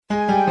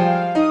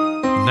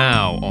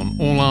Now on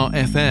All Our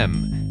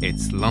FM,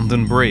 it's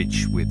London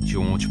Bridge with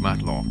George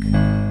Matlock.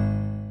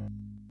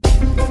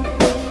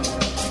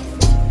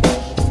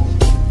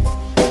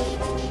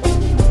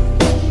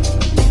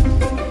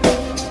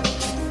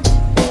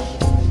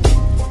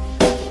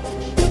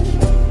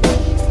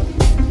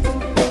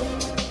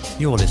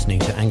 You're listening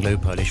to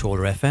Anglo-Polish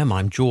Order FM.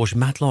 I'm George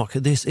Matlock.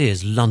 This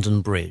is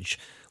London Bridge.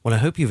 Well, I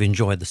hope you've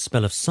enjoyed the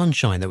spell of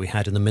sunshine that we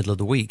had in the middle of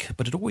the week,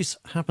 but it always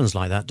happens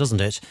like that,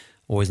 doesn't it?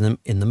 Always in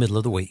the middle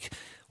of the week.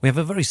 We have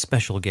a very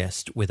special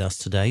guest with us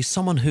today,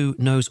 someone who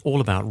knows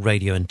all about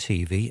radio and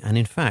TV, and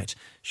in fact,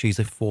 she's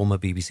a former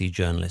BBC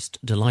journalist.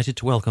 Delighted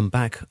to welcome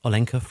back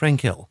Olenka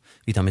Frenkiel.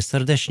 Witamy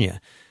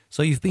serdecznie.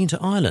 So you've been to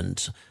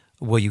Ireland.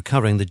 Were you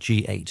covering the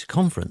G8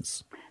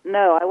 conference?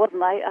 No, I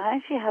wasn't. I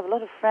actually have a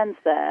lot of friends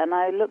there, and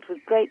I looked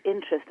with great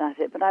interest at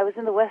it. But I was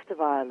in the west of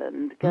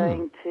Ireland,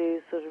 going to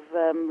sort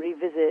of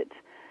revisit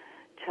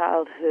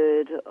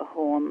childhood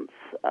haunts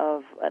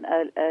of an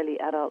early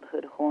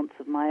adulthood haunts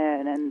of my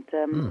own, and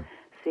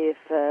see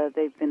if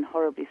they've been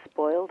horribly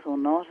spoiled or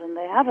not. And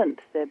they haven't.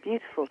 They're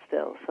beautiful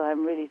still. So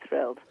I'm really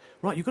thrilled.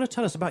 Right, you've got to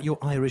tell us about your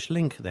Irish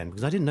link then,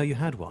 because I didn't know you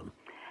had one.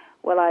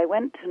 Well, I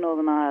went to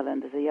Northern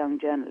Ireland as a young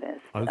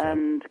journalist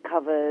and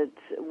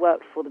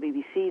worked for the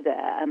BBC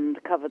there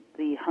and covered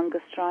the hunger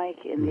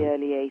strike in the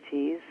early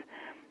 80s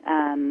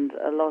and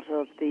a lot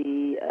of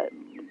the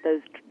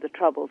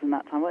troubles in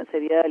that time. I won't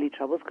say the early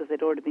troubles because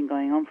they'd already been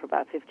going on for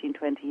about 15,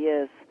 20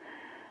 years.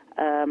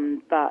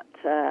 But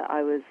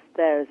I was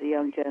there as a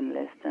young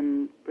journalist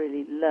and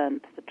really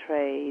learnt the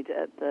trade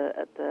at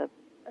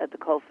the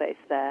coalface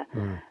there.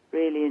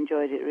 Really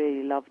enjoyed it,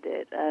 really loved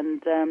it.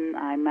 And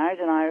I married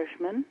an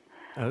Irishman.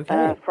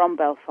 From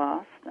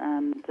Belfast,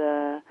 and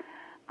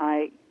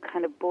I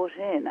kind of bought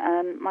in.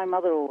 And my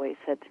mother always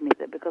said to me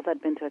that because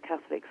I'd been to a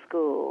Catholic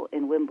school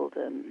in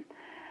Wimbledon,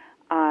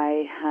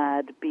 I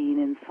had been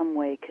in some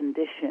way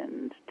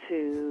conditioned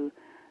to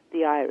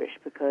the Irish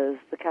because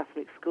the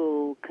Catholic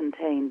school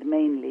contained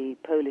mainly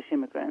Polish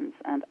immigrants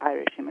and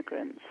Irish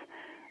immigrants.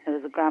 It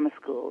was a grammar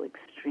school,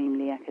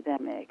 extremely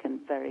academic and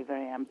very,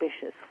 very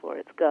ambitious for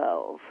its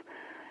girls.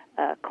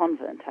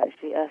 Convent,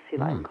 actually,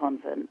 Ursuline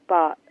convent,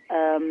 but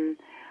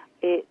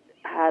it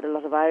had a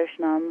lot of Irish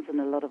nuns and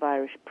a lot of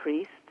Irish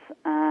priests,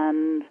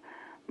 and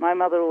my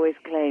mother always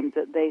claimed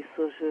that they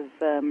sort of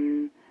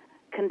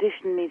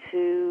conditioned me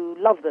to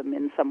love them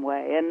in some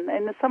way, and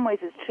in some ways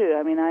it's true.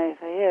 I mean,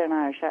 if I hear an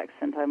Irish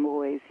accent, I'm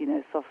always,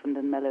 softened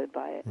and mellowed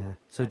by it. Yeah.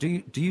 So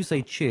do you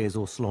say cheers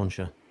or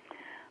sláinte?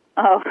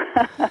 Oh,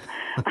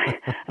 I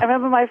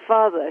remember my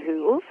father,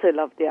 who also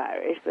loved the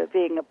Irish, but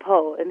being a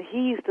Pole, and he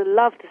used to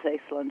love to say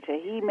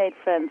sláinte. He made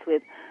friends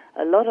with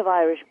a lot of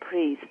Irish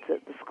priests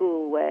at the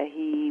school where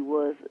he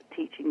was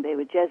teaching. They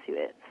were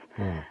Jesuits,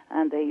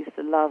 and they used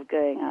to love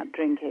going out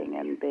drinking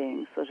and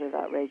being sort of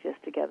outrageous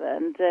together.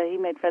 And he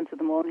made friends with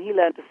them all, and he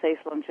learned to say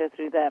sláinte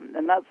through them.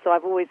 And so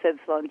I've always said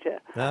sláinte.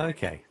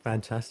 Okay,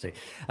 fantastic.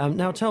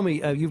 Now tell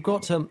me, you've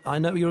got I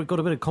know you've got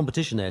a bit of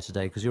competition there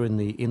today because you're in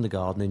the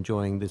garden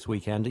enjoying this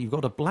weekend. You've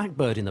got a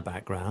blackbird in the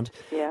background.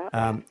 Yeah.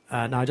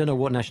 Now I don't know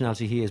what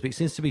nationality he is, but he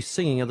seems to be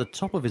singing at the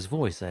top of his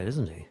voice there,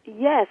 isn't he?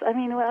 Yes, I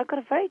mean, I've got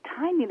a very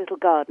tiny little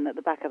garden at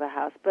the back of the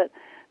house, but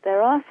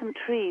there are some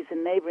trees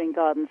in neighbouring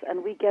gardens,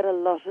 and we get a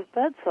lot of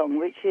birdsong,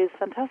 which is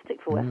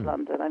fantastic for West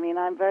London. I mean,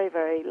 I'm very,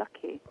 very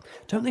lucky.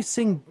 Don't they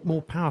sing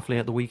more powerfully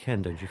at the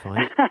weekend, don't you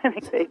find? I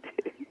think they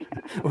do.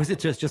 Or is it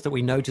just that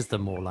we notice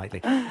them more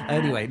likely?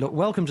 Anyway, look,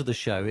 welcome to the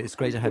show. It's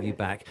great to have you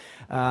back.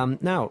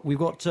 Now, we've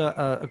got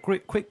a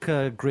quick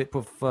grip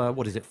of,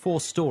 4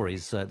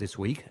 stories this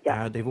week.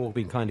 Yeah. They've all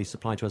been kindly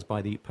supplied to us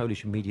by the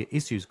Polish Media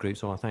Issues Group,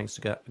 so our thanks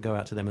to go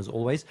out to them as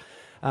always.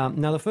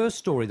 Now, the first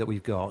story that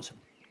we've got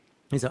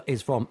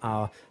is from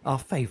our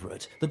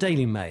favourite, the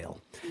Daily Mail.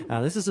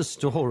 This is a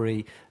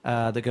story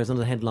that goes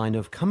under the headline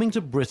of "Coming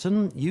to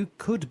Britain, you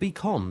could be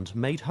conned,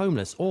 made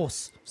homeless, or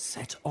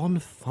set on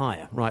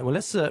fire." Right, well,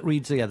 let's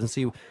read together and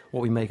see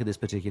what we make of this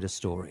particular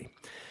story.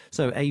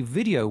 So, a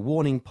video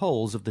warning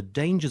Poles of the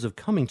dangers of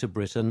coming to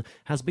Britain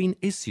has been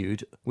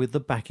issued with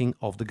the backing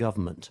of the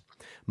government.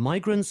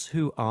 Migrants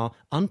who are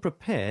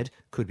unprepared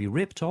could be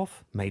ripped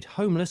off, made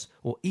homeless,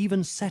 or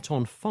even set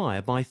on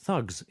fire by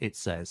thugs, it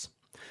says.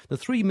 The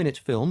 3-minute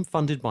film,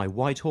 funded by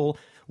Whitehall,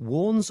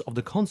 warns of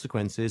the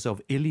consequences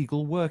of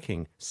illegal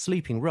working,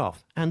 sleeping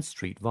rough, and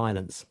street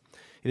violence.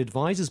 It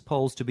advises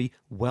Poles to be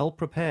well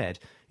prepared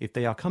if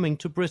they are coming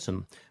to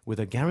Britain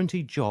with a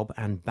guaranteed job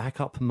and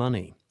backup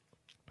money.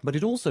 But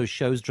it also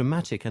shows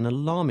dramatic and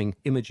alarming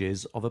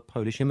images of a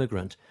Polish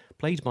immigrant,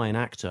 played by an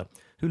actor,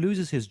 who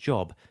loses his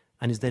job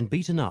and is then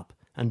beaten up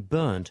and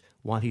burned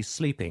while he's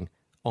sleeping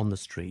on the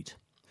street.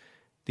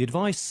 The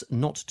advice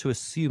not to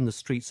assume the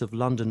streets of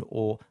London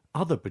or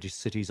other British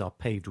cities are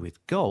paved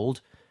with gold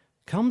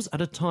comes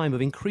at a time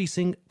of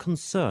increasing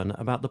concern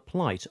about the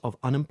plight of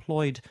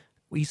unemployed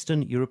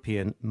Eastern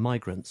European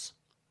migrants.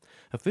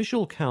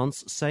 Official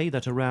counts say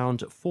that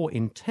around 4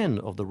 in 10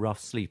 of the rough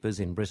sleepers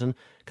in Britain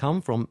come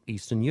from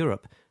Eastern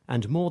Europe,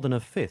 and more than a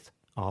fifth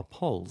are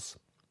Poles.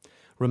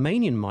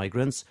 Romanian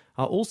migrants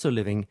are also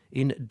living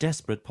in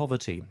desperate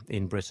poverty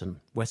in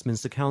Britain.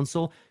 Westminster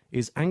Council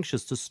is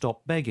anxious to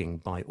stop begging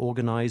by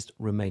organised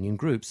Romanian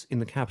groups in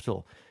the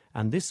capital.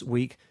 And this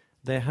week,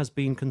 there has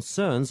been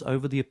concerns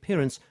over the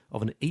appearance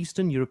of an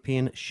Eastern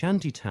European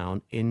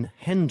shantytown in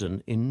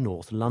Hendon in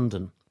North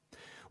London.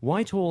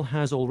 Whitehall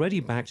has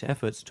already backed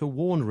efforts to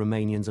warn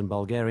Romanians and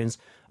Bulgarians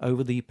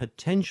over the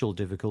potential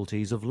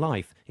difficulties of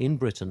life in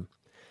Britain,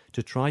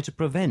 to try to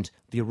prevent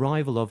the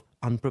arrival of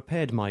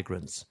unprepared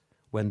migrants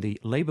when the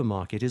labour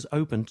market is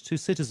opened to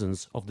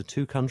citizens of the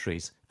two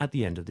countries at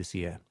the end of this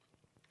year.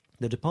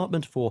 The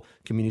Department for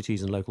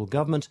Communities and Local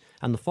Government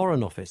and the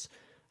Foreign Office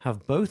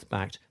have both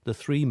backed the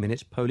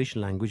 3-minute Polish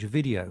language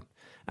video,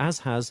 as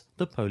has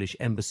the Polish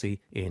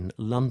Embassy in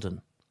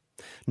London.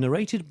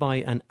 Narrated by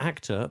an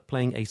actor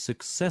playing a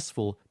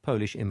successful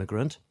Polish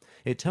immigrant,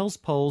 it tells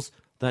Poles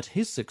that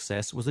his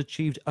success was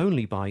achieved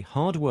only by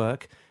hard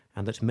work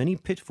and that many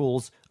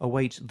pitfalls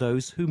await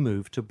those who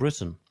move to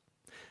Britain.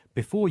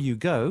 Before You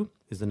Go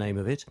is the name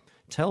of it,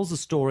 tells the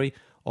story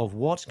of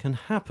what can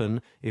happen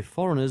if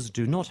foreigners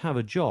do not have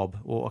a job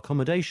or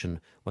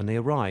accommodation when they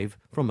arrive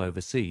from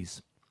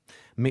overseas.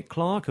 Mick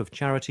Clark of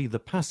charity The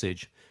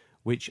Passage,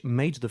 which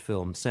made the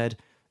film, said,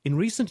 "In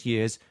recent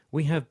years,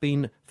 we have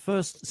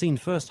seen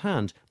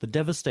firsthand the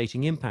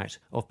devastating impact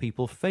of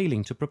people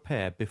failing to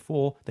prepare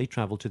before they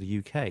travel to the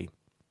UK.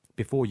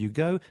 Before You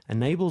Go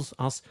enables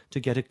us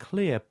to get a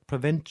clear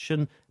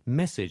prevention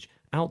message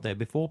out there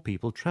before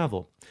people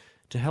travel,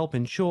 to help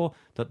ensure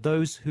that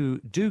those who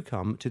do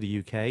come to the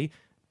UK,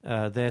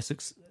 their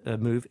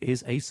move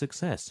is a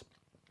success."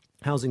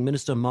 Housing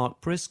Minister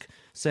Mark Prisk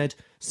said,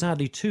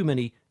 "Sadly, too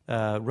many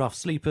rough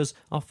sleepers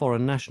are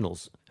foreign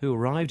nationals who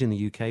arrived in the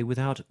UK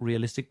without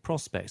realistic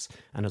prospects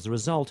and as a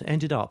result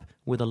ended up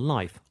with a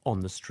life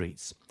on the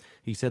streets."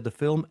 He said the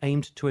film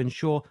aimed to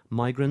ensure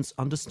migrants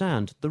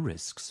understand the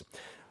risks.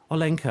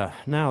 Olenka,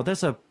 now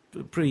that's a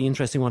pretty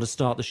interesting one to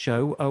start the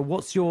show.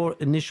 What's your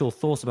initial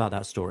thoughts about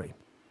that story?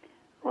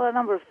 Well, a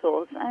number of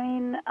thoughts. I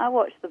mean, I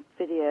watched the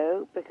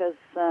video because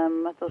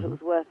I thought it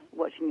was worth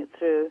watching it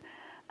through.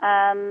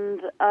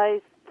 And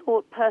I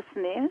thought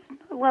personally, it's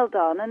well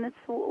done and it's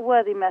a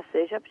worthy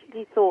message. I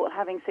particularly thought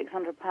having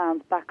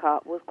 £600 back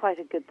up was quite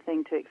a good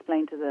thing to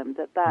explain to them,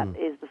 that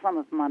is the sum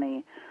of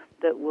money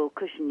that will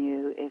cushion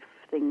you if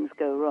things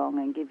go wrong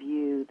and give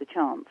you the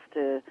chance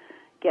to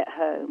get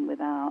home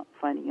without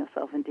finding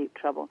yourself in deep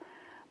trouble.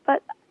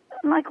 But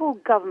like all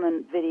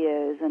government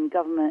videos and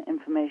government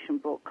information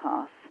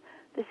broadcasts,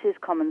 this is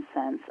common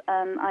sense,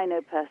 and I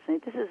know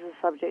personally this is a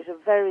subject of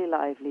very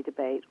lively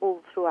debate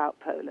all throughout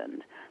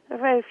Poland. There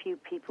are very few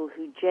people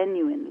who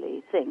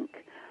genuinely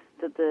think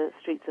that the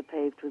streets are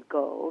paved with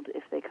gold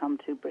if they come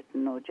to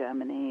Britain or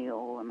Germany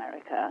or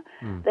America.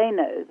 They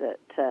know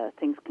that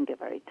things can get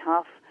very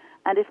tough,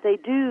 and if they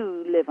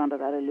do live under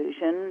that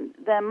illusion,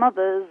 their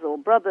mothers or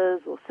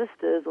brothers or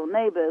sisters or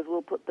neighbours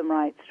will put them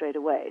right straight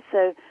away.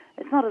 So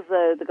it's not as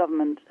though the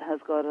government has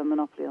got a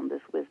monopoly on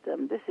this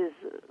wisdom. This is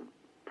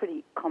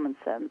pretty common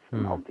sense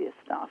and obvious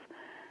stuff.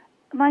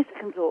 My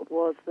second thought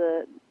was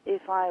that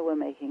if I were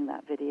making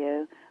that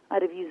video,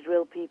 I'd have used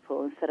real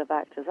people instead of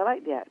actors. I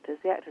like the actors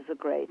are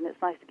great, and it's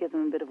nice to give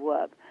them a bit of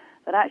work.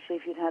 But actually,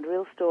 if you'd had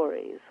real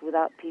stories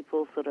without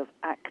people sort of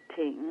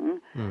acting,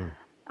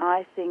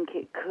 I think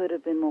it could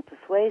have been more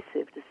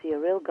persuasive to see a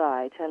real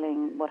guy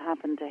telling what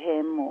happened to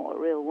him or a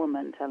real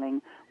woman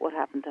telling what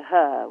happened to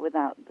her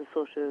without the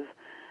sort of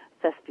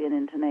thespian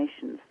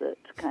intonations that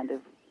kind of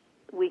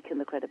weaken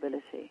the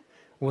credibility.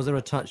 Was there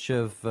a touch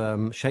of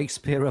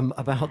Shakespeare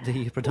about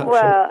the production?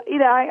 Well, you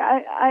know,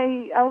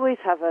 I always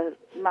have a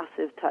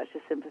massive touch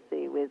of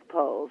sympathy with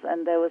Poles,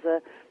 and there was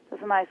a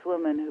nice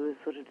woman who was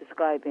sort of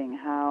describing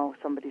how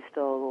somebody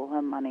stole all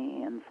her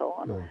money and so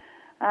on.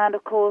 And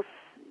of course,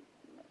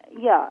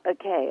 yeah,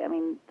 okay, I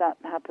mean, that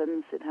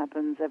happens. It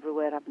happens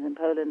everywhere. It happens in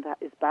Poland.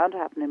 It's bound to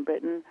happen in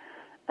Britain.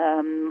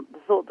 The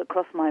thought that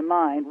crossed my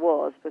mind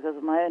was, because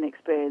of my own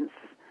experience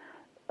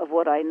of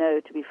what I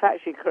know to be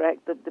factually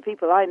correct, that the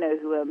people I know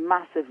who were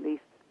massively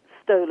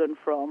stolen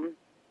from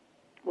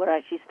were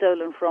actually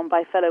stolen from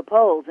by fellow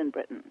Poles in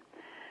Britain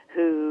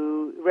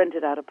who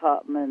rented out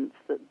apartments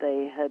that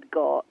they had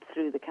got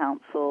through the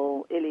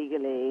council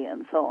illegally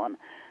and so on,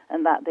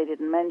 and that they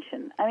didn't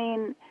mention. I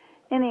mean,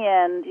 in the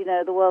end, you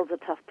know, the world's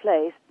a tough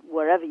place.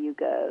 Wherever you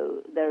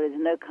go, there is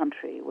no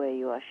country where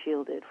you are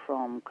shielded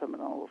from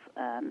criminals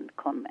and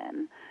con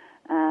men,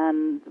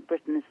 and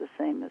Britain is the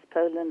same as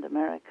Poland,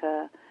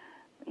 America,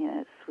 you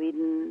know,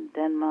 Sweden,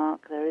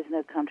 Denmark. There is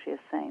no country of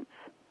saints.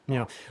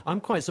 Yeah,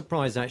 I'm quite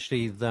surprised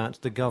actually that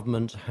the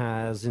government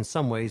has in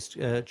some ways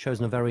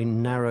chosen a very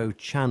narrow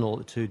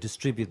channel to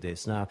distribute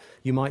this. Now,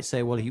 you might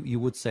say, well, you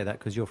would say that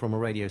because you're from a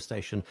radio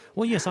station.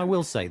 Well, yes, I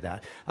will say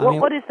that.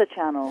 What is the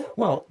channel?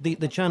 Well,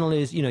 the channel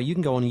is, you know, you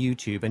can go on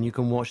YouTube and you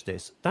can watch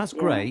this. That's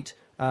great.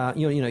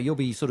 You know, you'll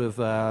be sort of...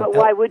 but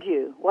why would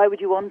you? Why would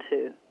you want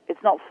to?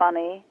 It's not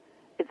funny.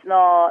 It's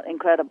not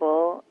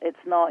incredible. It's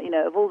not,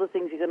 of all the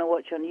things you're going to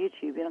watch on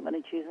YouTube, you're not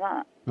going to choose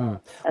that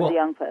as a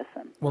young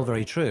person. Well,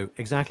 very true.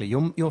 Exactly.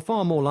 You're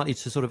far more likely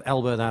to sort of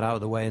elbow that out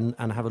of the way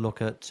and have a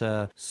look at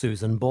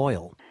Susan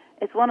Boyle.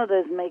 It's one of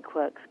those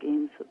make-work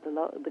schemes that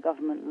the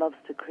government loves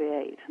to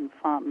create and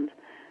fund,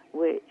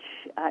 which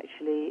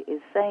actually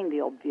is saying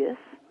the obvious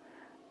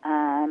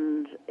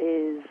and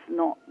is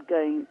not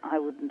going, I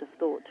wouldn't have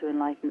thought, to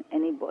enlighten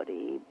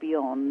anybody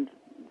beyond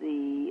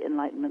the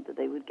enlightenment that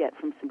they would get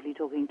from simply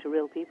talking to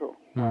real people.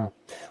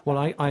 Well,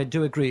 I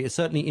do agree.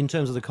 Certainly in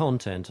terms of the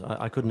content,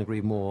 I couldn't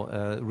agree more.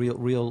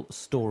 Real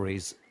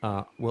stories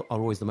are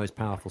always the most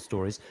powerful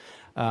stories.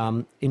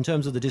 In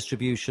terms of the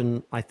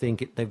distribution, I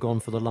think they've gone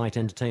for the light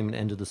entertainment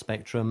end of the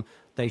spectrum.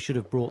 They should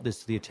have brought this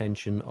to the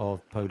attention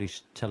of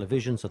Polish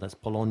television, so that's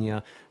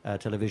Polonia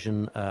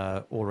television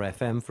or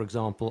FM, for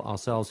example,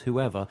 ourselves,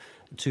 whoever,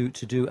 to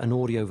do an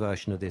audio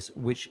version of this,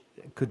 which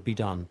could be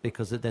done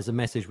because there's a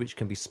message which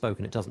can be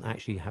spoken. It doesn't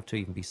actually have to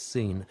even be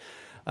seen.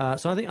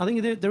 So I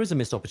think there is a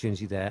missed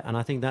opportunity there, and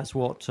I think that's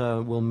what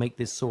will make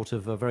this sort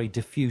of a very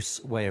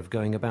diffuse way of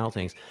going about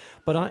things.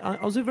 But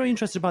I was very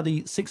interested by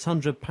the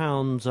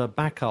 £600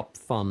 backup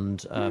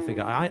fund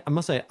figure. I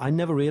must say I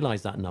never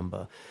realised that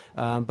number,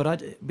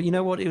 but you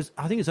know what?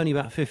 I think it's only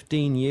about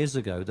 15 years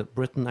ago that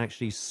Britain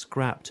actually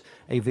scrapped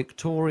a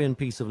Victorian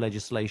piece of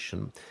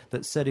legislation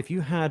that said if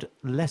you had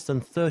less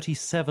than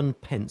 37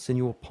 pence in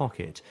your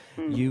pocket,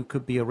 you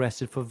could be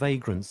arrested for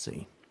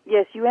vagrancy.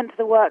 Yes, you went to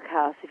the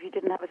workhouse if you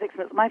didn't have a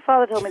sixpence. My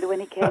father told me that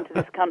when he came to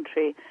this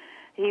country,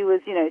 he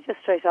was, just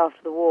straight after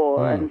the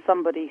war, and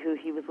somebody who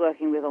he was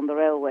working with on the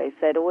railway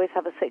said, always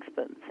have a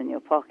sixpence in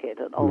your pocket,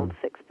 an old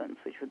sixpence,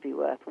 which would be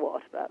worth,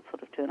 about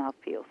sort of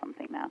 2.5p or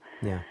something now.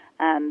 Yeah.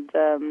 And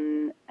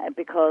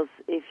because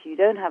if you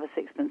don't have a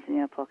sixpence in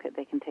your pocket,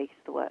 they can take you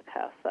to the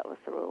workhouse. That was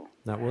the rule.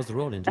 That was the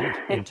rule, indeed.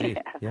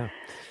 Indeed, yeah.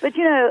 But,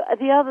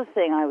 the other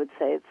thing I would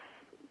say, it's,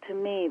 to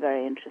me,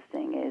 very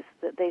interesting, is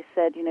that they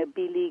said,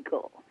 be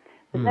legal.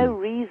 There's no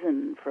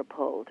reason for a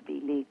poll to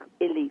be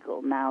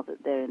illegal now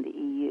that they're in the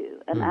EU.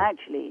 And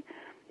actually,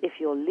 if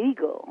you're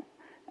legal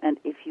and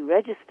if you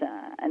register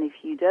and if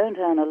you don't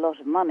earn a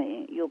lot of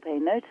money, you'll pay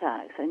no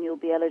tax and you'll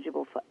be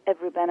eligible for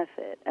every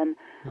benefit. And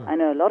I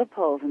know a lot of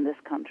Poles in this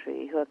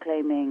country who are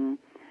claiming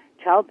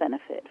child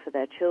benefit for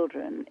their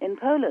children in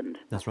Poland.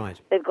 That's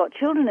right. They've got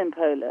children in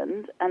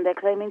Poland and they're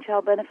claiming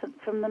child benefit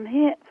for them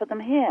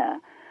here.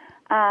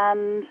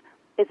 And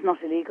it's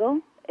not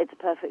illegal. It's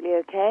perfectly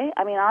okay.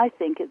 I mean, I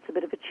think it's a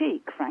bit of a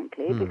cheek,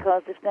 frankly,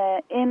 because if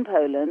they're in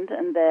Poland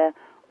and they're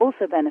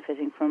also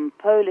benefiting from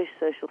Polish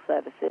social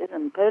services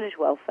and Polish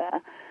welfare,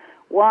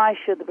 why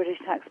should the British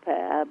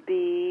taxpayer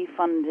be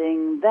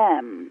funding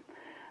them?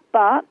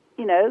 But,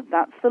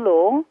 that's the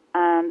law,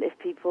 and if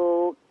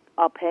people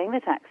are paying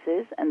their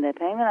taxes and they're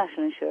paying their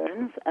national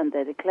insurance and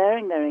they're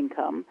declaring their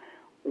income,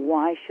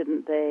 why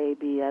shouldn't they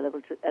be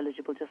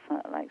eligible just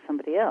like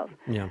somebody else?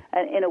 Yeah.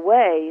 And in a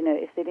way,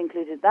 if they'd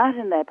included that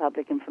in their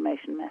public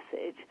information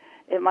message,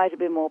 it might have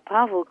been more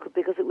powerful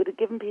because it would have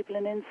given people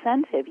an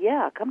incentive.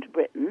 Yeah, come to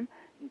Britain,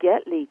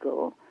 get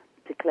legal,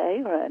 declare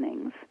your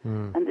earnings,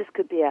 and this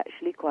could be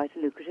actually quite a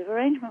lucrative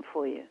arrangement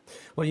for you.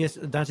 Well, yes,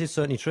 that is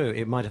certainly true.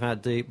 It might have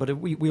had but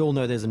we all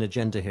know there's an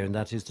agenda here, and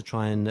that is to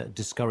try and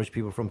discourage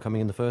people from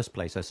coming in the first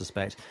place, I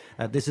suspect.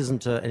 This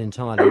isn't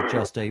entirely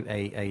just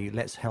a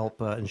let's help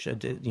and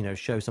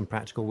show some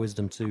practical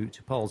wisdom to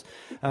Poles.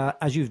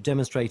 As you've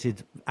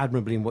demonstrated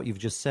admirably in what you've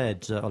just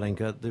said,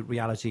 Olenka, the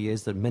reality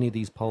is that many of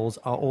these Poles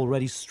are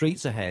already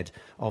streets ahead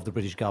of the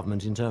British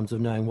government in terms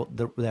of knowing what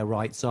their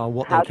rights are,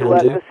 what they can do. How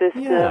to work the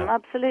system, yeah.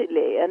 Absolutely.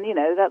 And,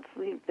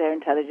 they're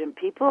intelligent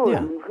people,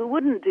 and who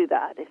wouldn't do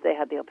that if they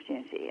had the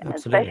opportunity? And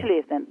especially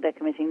if they're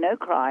committing no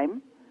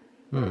crime,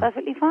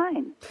 perfectly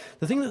fine.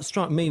 The thing that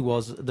struck me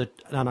was that,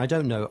 and I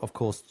don't know, of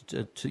course,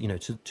 to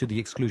the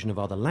exclusion of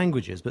other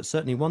languages, but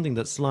certainly one thing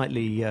that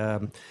slightly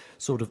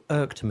sort of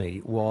irked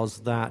me was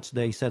that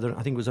they said that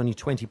I think it was only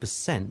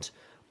 20%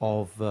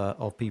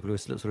 of people who are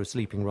sort of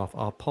sleeping rough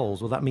are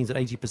Poles. Well, that means that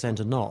 80%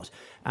 are not.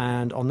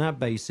 And on that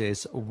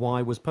basis,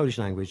 why was Polish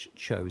language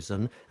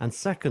chosen? And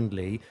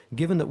secondly,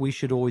 given that we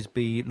should always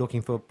be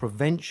looking for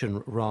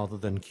prevention rather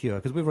than cure,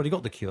 because we've already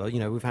got the cure,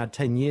 we've had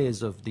 10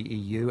 years of the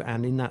EU,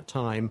 and in that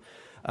time,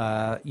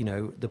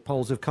 the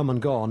Poles have come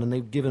and gone, and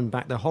they've given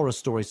back their horror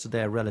stories to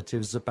their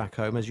relatives back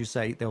home. As you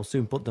say, they'll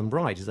soon put them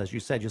right, as you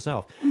said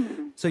yourself.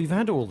 So you've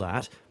had all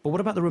that, but what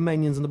about the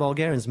Romanians and the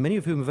Bulgarians, many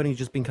of whom have only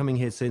just been coming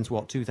here since,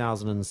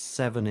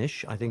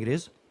 2007-ish, I think it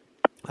is,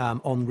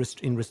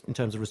 in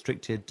terms of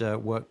restricted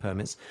work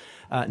permits.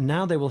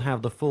 Now they will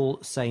have the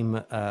full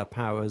same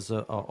powers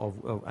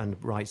and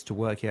rights to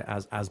work here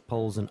as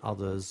Poles and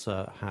others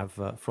have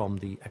from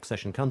the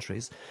accession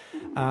countries.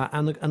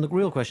 And the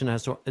real question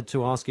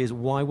to ask is,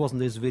 why wasn't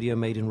this video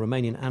made in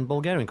Romanian and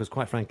Bulgarian? Because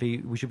quite frankly,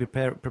 we should be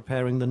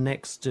preparing the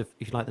next, if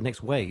you like, the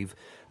next wave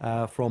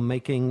from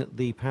making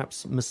the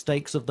perhaps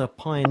mistakes of the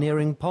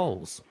pioneering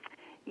Poles.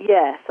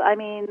 Yes, I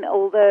mean,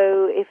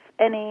 although if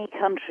any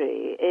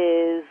country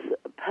is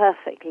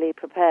perfectly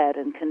prepared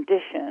and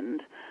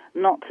conditioned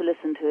not to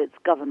listen to its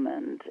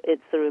government.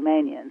 It's the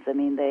Romanians. I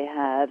mean, they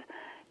had,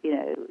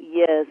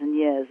 years and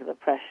years of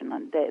oppression,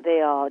 and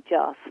they are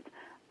just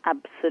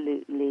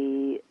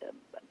absolutely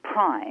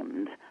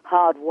primed,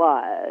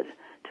 hardwired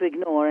to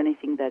ignore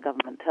anything their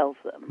government tells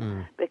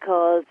them,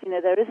 because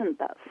there isn't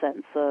that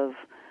sense of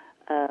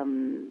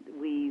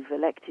we've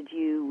elected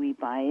you, we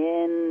buy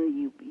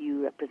in,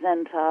 you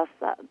represent us.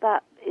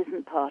 That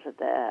isn't part of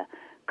their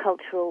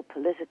cultural,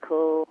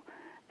 political,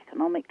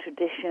 economic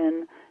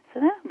tradition. So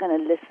they're not going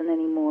to listen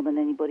any more than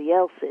anybody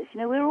else is.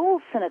 We're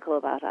all cynical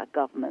about our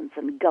governments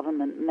and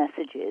government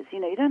messages.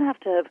 You don't have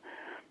to have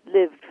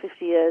lived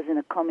 50 years in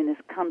a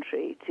communist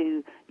country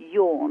to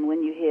yawn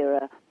when you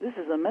hear this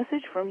is a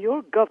message from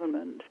your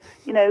government.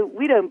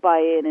 We don't buy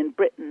in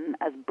Britain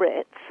as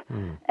Brits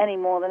any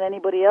more than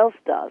anybody else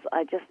does.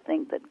 I just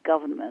think that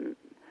government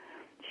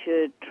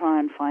should try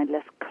and find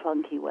less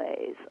clunky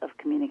ways of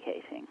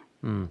communicating.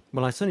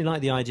 Well, I certainly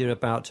like the idea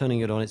about turning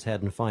it on its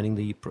head and finding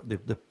the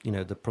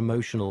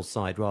promotional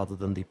side rather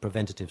than the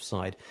preventative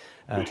side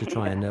to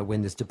try and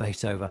win this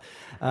debate over.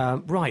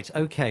 Right,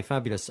 okay,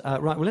 fabulous.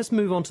 Right, well, let's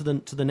move on to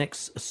the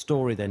next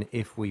story then,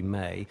 if we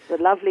may. The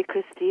lovely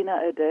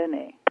Christina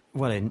O'Doney.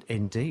 Well,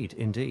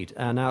 indeed.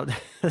 Now,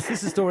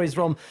 this story is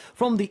from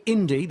the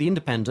The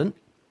Independent.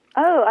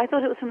 Oh, I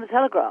thought it was from the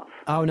Telegraph.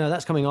 Oh, no,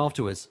 that's coming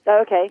afterwards.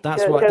 Oh, okay.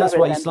 That's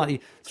why you slightly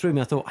threw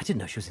me. I thought, I didn't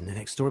know she was in the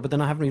next story, but then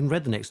I haven't even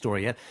read the next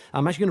story yet.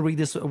 I'm actually going to read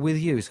this with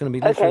you. It's going to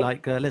be literally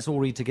like, let's all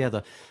read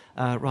together.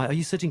 Right, are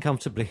you sitting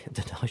comfortably?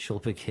 Then I shall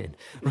begin.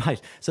 Right,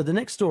 so the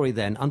next story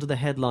then, under the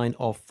headline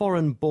of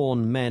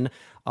Foreign-Born Men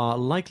Are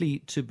Likely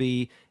to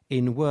Be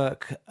in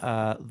Work,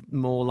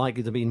 more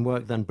likely to be in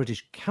work than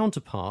British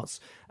counterparts.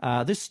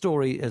 This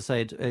story, as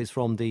said, is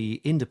from The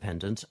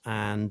Independent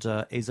and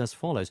is as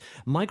follows.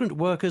 Migrant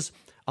workers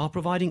are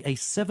providing a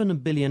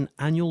 $7 billion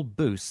annual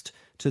boost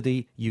to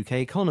the UK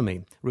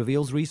economy,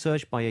 reveals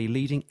research by a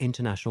leading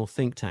international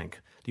think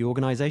tank. The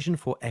Organisation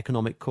for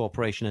Economic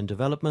Cooperation and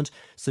Development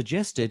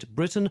suggested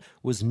Britain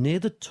was near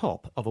the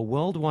top of a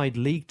worldwide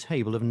league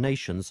table of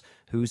nations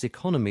whose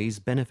economies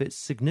benefit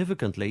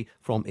significantly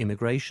from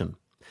immigration.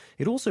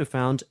 It also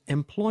found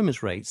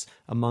employment rates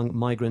among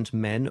migrant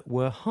men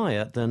were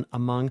higher than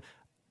among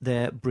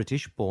their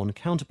British-born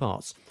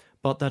counterparts,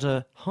 but that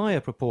a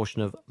higher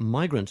proportion of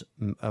migrant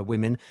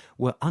women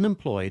were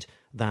unemployed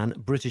than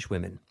British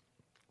women.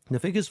 The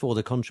figures for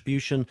the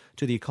contribution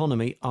to the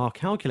economy are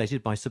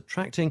calculated by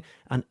subtracting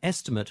an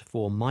estimate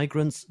for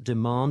migrants'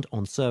 demand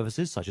on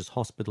services such as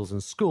hospitals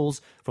and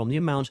schools from the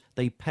amount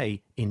they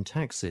pay in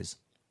taxes.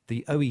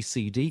 The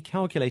OECD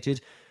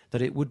calculated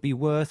that it would be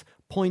worth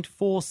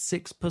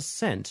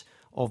 0.46%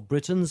 of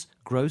Britain's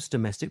gross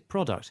domestic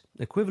product,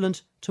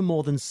 equivalent to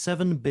more than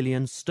 7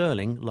 billion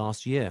sterling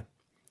last year.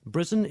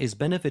 Britain is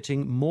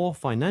benefiting more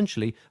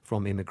financially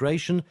from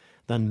immigration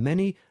than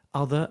many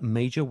other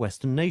major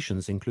Western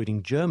nations,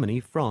 including Germany,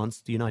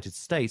 France, the United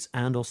States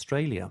and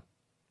Australia.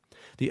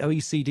 The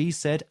OECD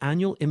said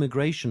annual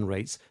immigration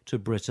rates to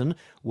Britain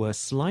were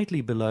slightly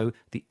below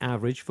the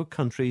average for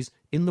countries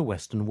in the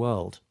Western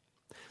world.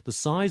 The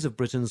size of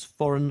Britain's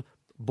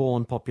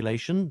foreign-born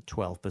population,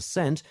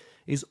 12%,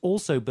 is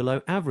also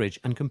below average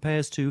and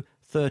compares to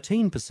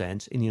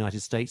 13% in the United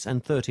States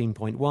and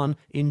 13.1%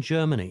 in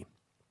Germany.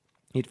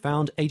 It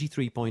found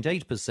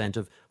 83.8%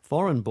 of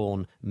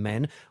foreign-born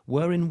men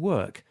were in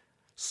work,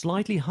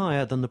 slightly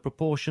higher than the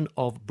proportion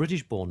of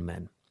British-born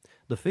men.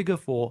 The figure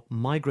for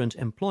migrant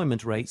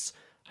employment rates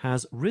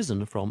has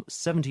risen from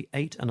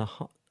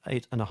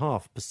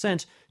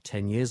 78.5%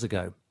 10 years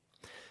ago.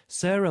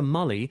 Sarah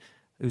Mully,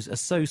 who's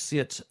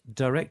Associate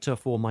Director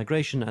for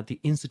Migration at the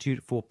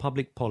Institute for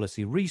Public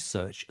Policy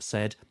Research,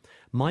 said,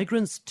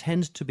 "Migrants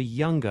tend to be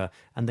younger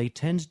and they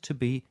tend to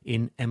be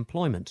in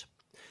employment.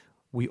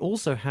 We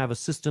also have a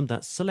system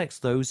that selects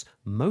those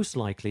most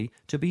likely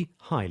to be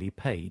highly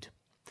paid."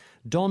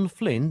 Don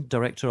Flynn,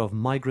 Director of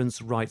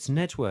Migrants' Rights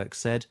Network,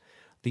 said,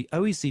 "The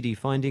OECD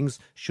findings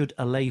should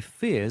allay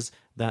fears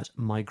that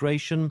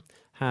migration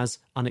has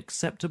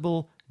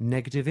unacceptable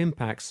negative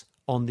impacts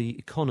on the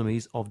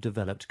economies of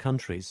developed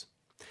countries."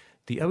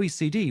 The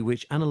OECD,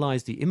 which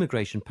analysed the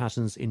immigration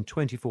patterns in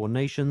 24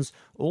 nations,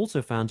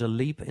 also found a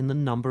leap in the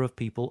number of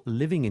people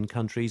living in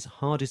countries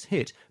hardest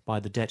hit by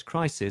the debt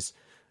crisis,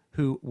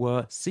 who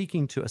were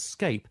seeking to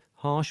escape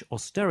harsh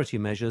austerity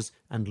measures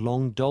and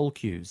long dole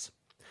queues.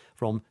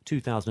 From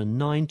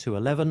 2009 to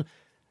 11,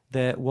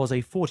 there was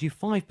a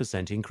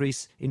 45%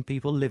 increase in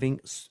people leaving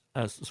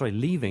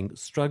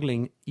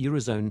struggling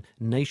Eurozone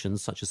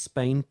nations such as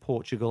Spain,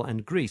 Portugal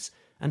and Greece,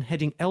 and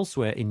heading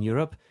elsewhere in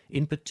Europe,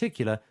 in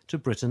particular to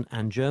Britain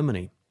and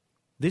Germany.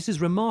 "This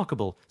is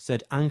remarkable,"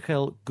 said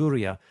Angel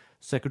Gurria,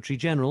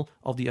 Secretary-General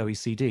of the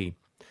OECD.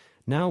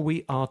 "Now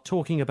we are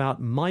talking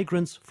about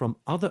migrants from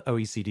other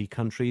OECD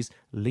countries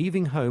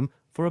leaving home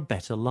for a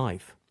better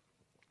life."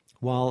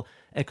 While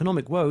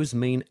economic woes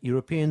mean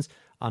Europeans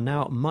are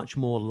now much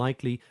more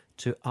likely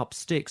to up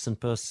sticks and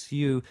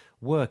pursue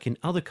work in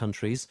other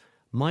countries,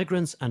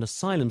 migrants and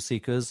asylum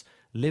seekers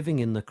living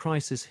in the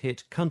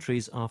crisis-hit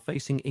countries are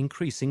facing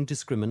increasing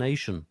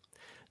discrimination.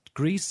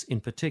 Greece, in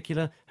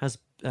particular, has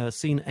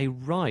seen a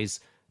rise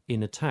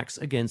in attacks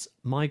against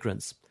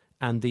migrants,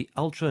 and the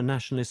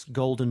ultra-nationalist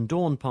Golden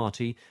Dawn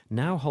Party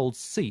now holds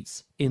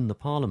seats in the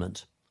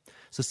parliament.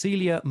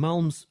 Cecilia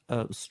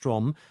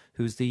Malmström,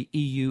 who's the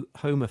EU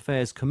Home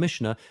Affairs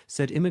Commissioner,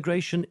 said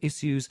immigration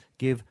issues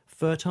give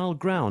fertile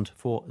ground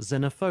for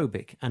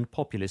xenophobic and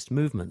populist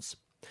movements.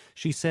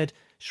 She said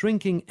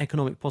shrinking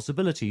economic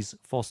possibilities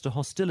foster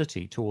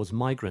hostility towards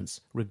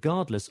migrants,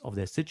 regardless of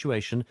their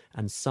situation,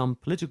 and some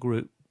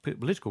political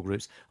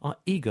groups are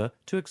eager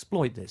to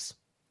exploit this.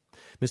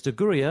 Mr.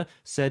 Gurria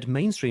said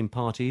mainstream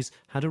parties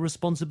had a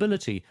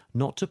responsibility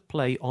not to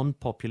play on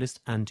populist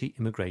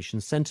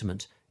anti-immigration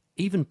sentiment,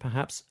 even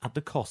perhaps at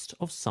the cost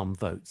of some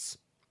votes.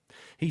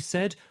 He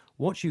said,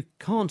 what you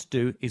can't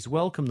do is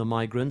welcome the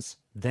migrants,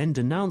 then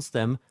denounce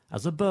them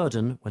as a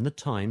burden when the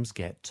times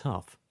get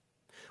tough.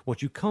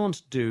 What you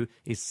can't do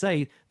is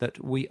say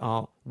that we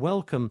are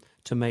welcome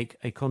to make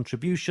a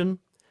contribution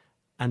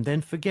and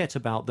then forget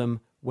about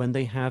them when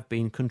they have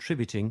been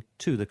contributing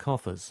to the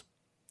coffers.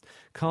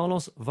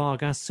 Carlos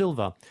Vargas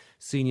Silva,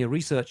 senior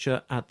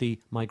researcher at the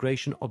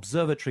Migration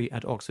Observatory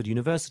at Oxford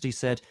University,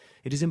 said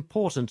it is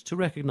important to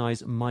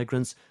recognise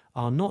migrants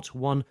are not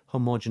one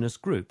homogenous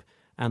group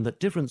and that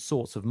different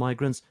sorts of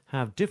migrants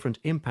have different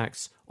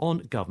impacts on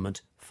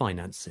government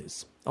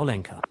finances.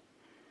 Olenka.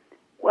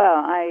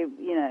 Well, I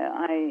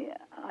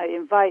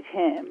invite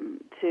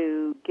him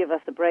to give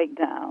us a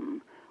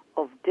breakdown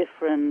of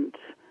different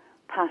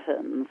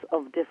patterns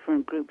of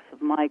different groups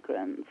of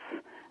migrants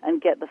and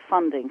get the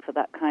funding for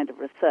that kind of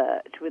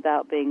research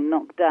without being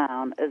knocked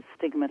down as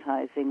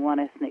stigmatizing one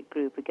ethnic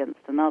group against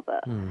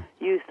another.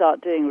 You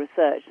start doing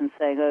research and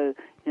saying,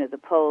 the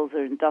Poles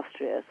are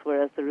industrious,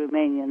 whereas the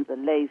Romanians are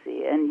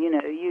lazy, and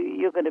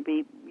you're going to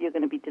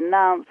be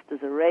denounced as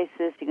a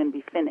racist. You're going to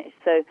be finished.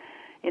 So,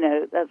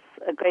 that's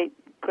a great.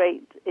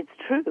 It's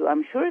true.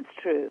 I'm sure it's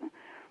true.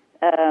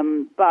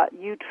 But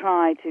you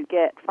try to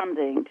get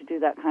funding to do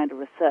that kind of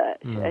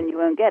research, and you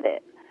won't get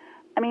it.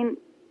 I mean,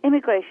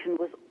 immigration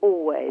was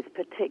always,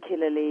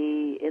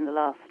 particularly in the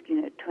last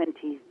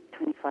 20,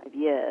 25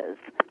 years,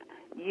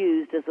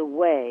 used as a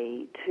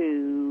way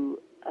to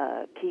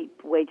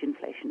keep wage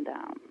inflation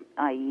down,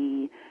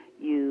 i.e.,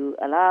 you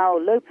allow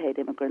low-paid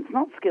immigrants,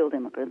 not skilled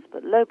immigrants,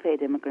 but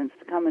low-paid immigrants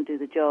to come and do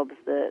the jobs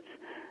that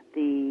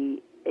the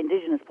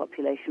indigenous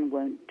population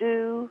won't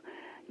do.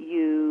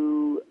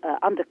 You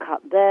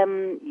undercut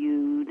them,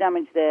 you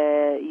damage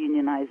their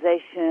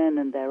unionization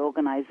and their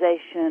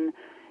organization,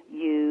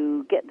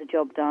 you get the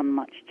job done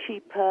much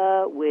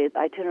cheaper with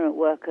itinerant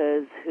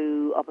workers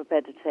who are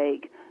prepared to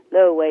take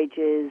lower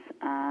wages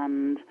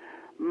and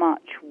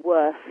much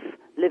worse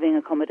living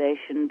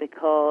accommodation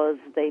because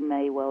they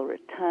may well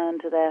return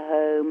to their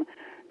home,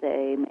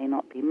 they may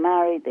not be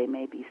married, they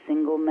may be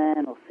single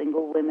men or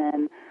single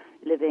women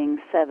living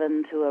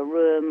 7 to a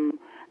room,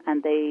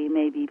 and they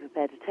may be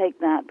prepared to take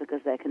that because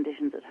their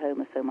conditions at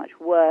home are so much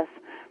worse.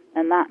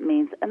 And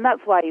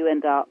that's why you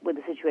end up with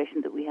the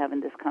situation that we have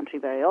in this country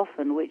very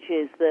often, which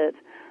is that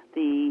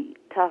the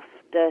tough,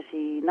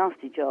 dirty,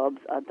 nasty jobs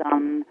are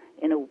done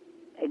in an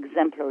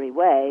exemplary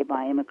way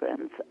by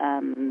immigrants,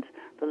 and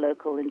the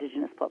local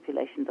indigenous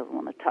population doesn't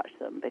want to touch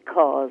them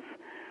because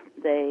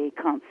they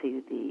can't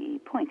see the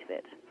point of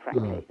it,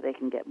 frankly. They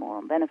can get more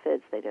on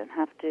benefits, they don't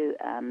have to,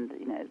 and,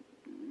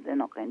 they're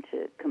not going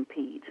to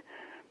compete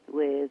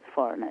with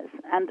foreigners.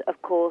 And,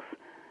 of course,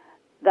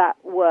 that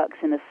works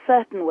in a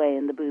certain way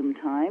in the boom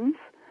times,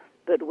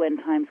 but when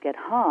times get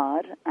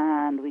hard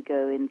and we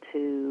go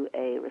into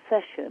a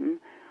recession,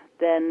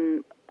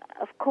 then,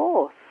 of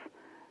course,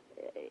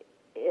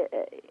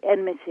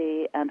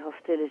 enmity and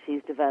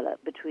hostilities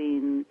develop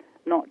between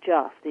not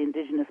just the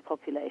indigenous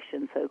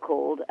population,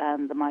 so-called,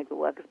 and the migrant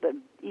workers, but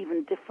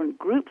even different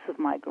groups of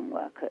migrant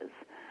workers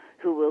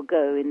who will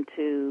go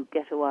into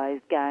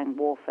ghettoized gang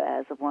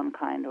warfares of one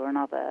kind or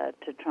another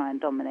to try and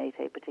dominate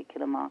a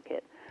particular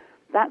market.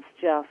 That's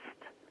just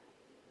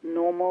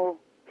normal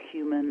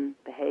human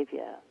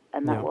behavior,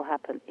 and that will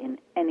happen in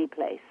any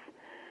place.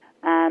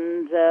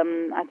 And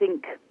I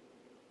think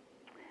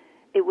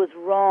it was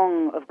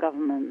wrong of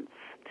governments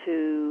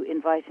to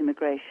invite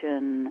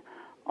immigration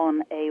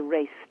on a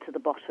race to the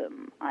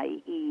bottom,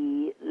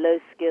 i.e.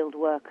 low-skilled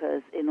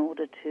workers in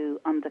order to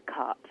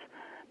undercut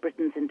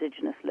Britain's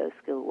indigenous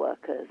low-skilled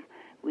workers.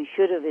 We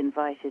should have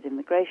invited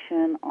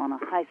immigration on a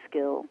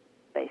high-skill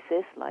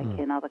basis, like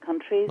in other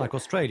countries. Like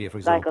Australia, for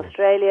example. Like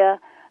Australia,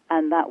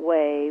 and that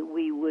way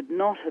we would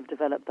not have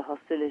developed the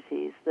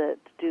hostilities that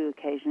do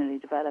occasionally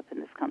develop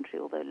in this country,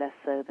 although less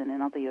so than in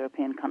other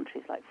European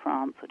countries like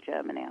France or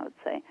Germany, I would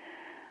say.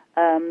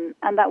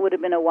 And that would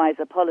have been a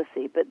wiser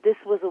policy. But this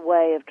was a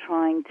way of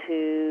trying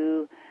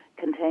to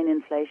contain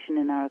inflation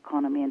in our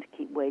economy and to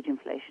keep wage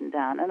inflation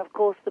down. And, of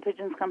course, the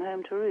pigeons come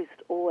home to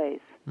roost, always.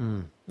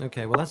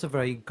 Okay, well, that's a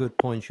very good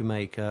point you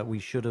make. We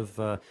should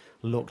have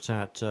looked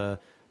at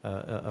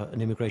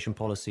an immigration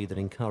policy that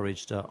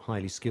encouraged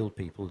highly skilled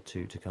people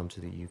to come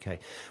to the UK.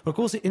 But of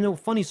course, in a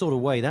funny sort of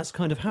way, that's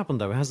kind of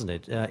happened, though, hasn't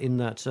it? In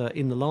that,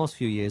 in the last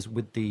few years,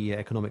 with the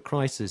economic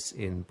crisis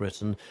in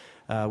Britain,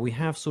 we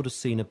have sort of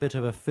seen a bit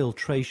of a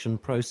filtration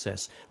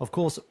process. Of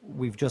course,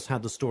 we've just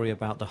had the story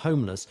about the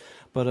homeless,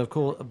 but of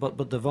course,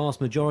 but the vast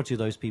majority of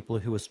those people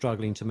who were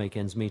struggling to make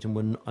ends meet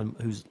and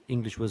whose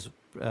English was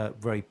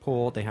very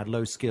poor, they had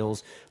low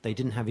skills, they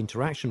didn't have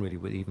interaction really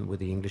even with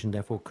the English, and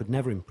therefore could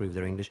never improve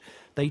their English.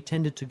 They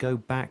tended to go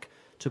back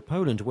to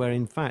Poland, where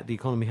in fact the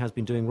economy has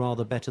been doing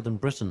rather better than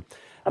Britain.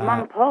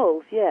 Among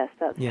Poles, yes,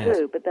 that's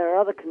true, but there are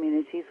other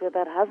communities where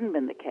that hasn't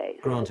been the case.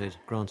 Granted.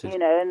 You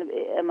know, and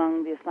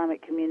among the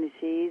Islamic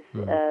communities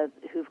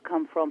who've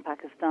come from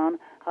Pakistan,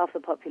 half the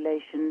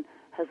population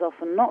has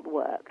often not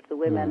worked. The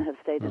women have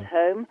stayed at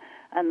home,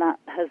 and that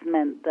has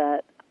meant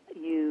that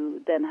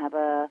you then have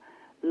a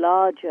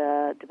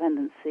larger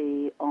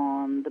dependency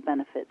on the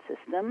benefit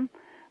system.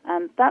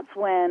 And that's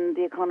when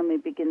the economy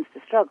begins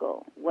to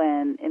struggle,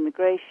 when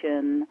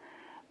immigration,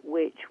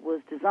 which was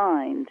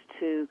designed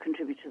to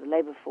contribute to the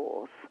labor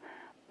force,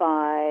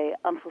 by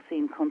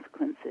unforeseen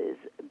consequences,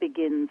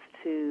 begins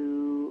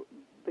to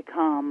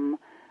become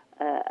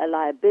a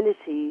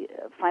liability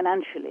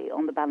financially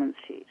on the balance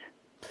sheet.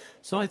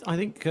 So I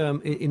think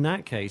in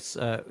that case,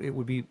 it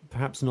would be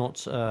perhaps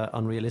not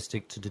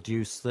unrealistic to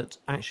deduce that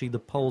actually the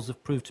Poles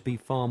have proved to be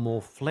far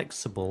more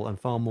flexible and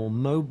far more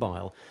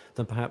mobile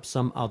than perhaps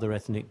some other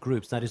ethnic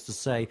groups. That is to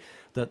say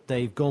that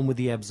they've gone with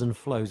the ebbs and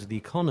flows of the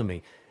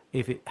economy.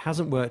 If it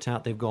hasn't worked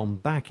out, they've gone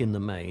back in the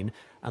main,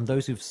 and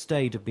those who've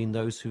stayed have been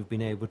those who've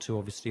been able to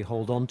obviously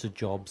hold on to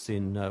jobs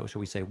in,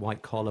 shall we say,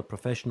 white-collar,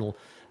 professional,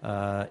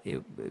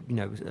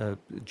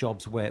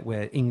 jobs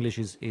where English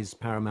is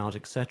paramount,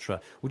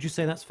 etc. Would you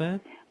say that's fair?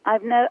 I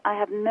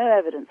have no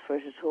evidence for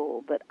it at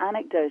all, but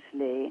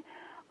anecdotally,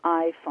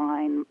 I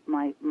find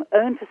my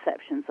own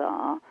perceptions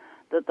are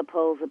that the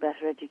Poles are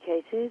better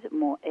educated,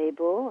 more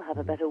able, have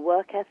a better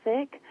work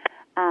ethic,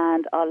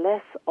 and are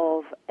less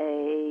of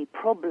a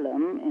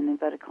problem, in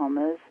inverted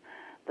commas,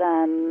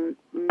 than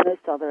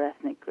most other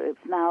ethnic groups.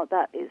 Now,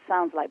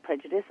 sounds like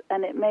prejudice,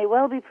 and it may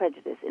well be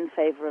prejudice in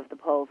favor of the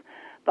Poles,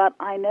 but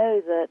I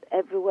know that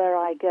everywhere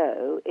I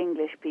go,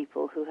 English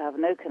people who have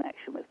no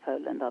connection with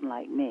Poland,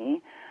 unlike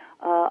me,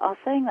 are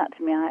saying that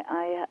to me.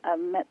 I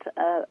met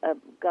a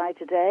guy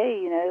today,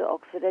 you know,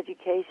 Oxford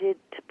educated,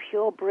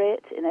 pure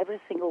Brit in every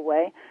single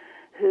way,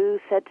 who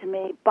said to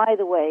me, by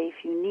the way,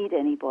 if you need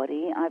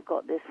anybody, I've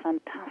got this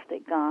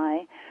fantastic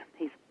guy.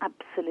 He's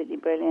absolutely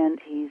brilliant.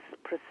 He's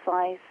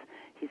precise.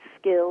 He's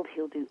skilled.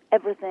 He'll do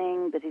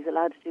everything that he's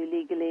allowed to do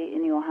legally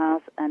in your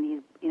house, and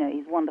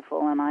he's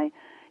wonderful, and I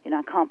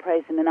can't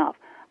praise him enough.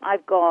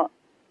 I've got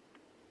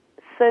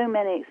so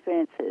many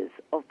experiences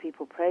of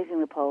people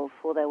praising the Poles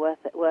for their work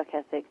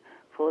ethic,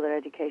 for their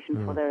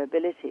education, for their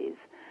abilities.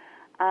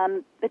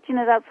 But,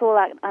 that's all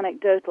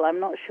anecdotal. I'm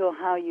not sure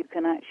how you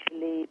can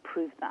actually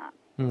prove that.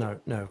 No,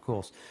 of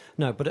course.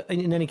 No, but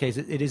in any case,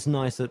 it is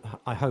nice that,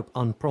 I hope,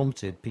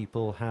 unprompted,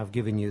 people have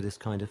given you this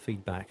kind of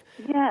feedback.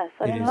 Yes,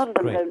 I mean, a lot of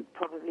them don't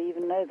probably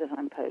even know that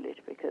I'm Polish,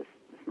 because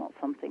it's not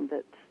something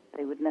that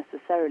they would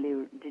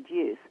necessarily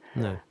deduce.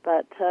 No.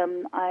 But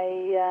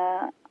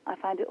I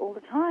find it all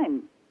the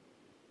time.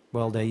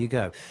 Well, there you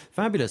go.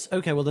 Fabulous.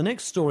 Okay, well, the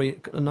next story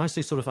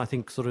nicely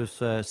segues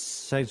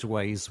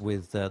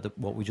with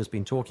what we've just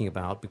been talking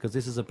about, because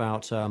this is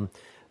about a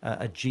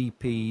private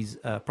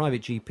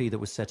GP that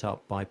was set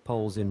up by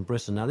Poles in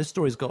Britain. Now, this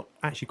story's got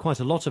actually quite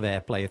a lot of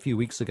airplay a few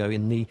weeks ago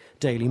in the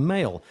Daily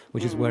Mail,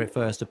 which is where it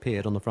first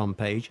appeared on the front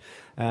page,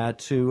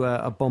 to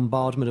a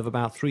bombardment of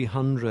about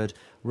 300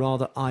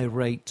 rather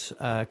irate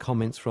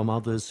comments from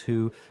others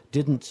who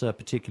didn't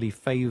particularly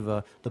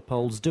favour the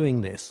Poles doing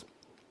this.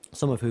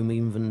 Some of whom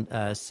even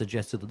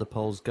suggested that the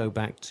Poles go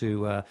back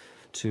to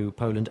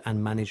Poland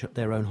and manage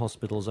their own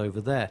hospitals over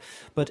there.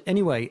 But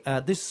anyway,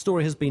 this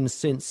story has been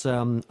since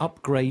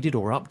upgraded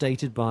or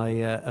updated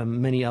by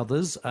many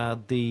others.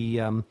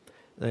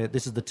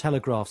 This is the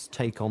Telegraph's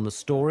take on the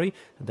story.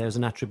 There's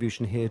an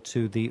attribution here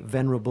to the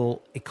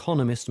venerable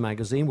Economist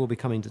magazine we'll be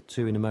coming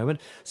to in a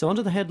moment. So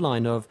under the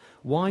headline of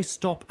 "Why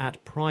Stop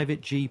at Private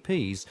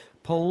GPs?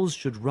 Poles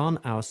Should Run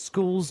Our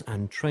Schools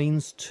and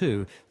Trains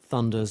Too,"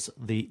 thunders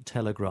the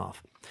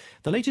Telegraph.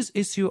 The latest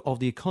issue of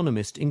The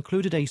Economist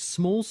included a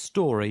small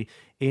story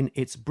in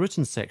its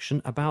Britain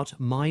section about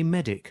My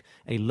Medic,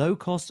 a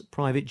low-cost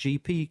private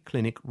GP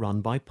clinic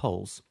run by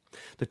Poles.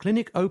 The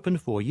clinic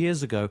opened 4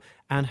 years ago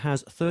and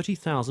has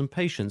 30,000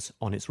 patients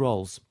on its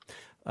rolls.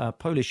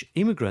 Polish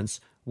immigrants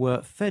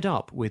were fed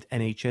up with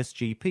NHS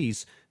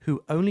GPs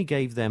who only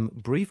gave them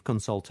brief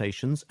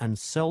consultations and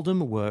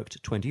seldom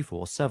worked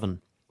 24/7.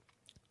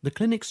 The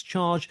clinics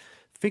charge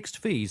fixed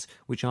fees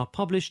which are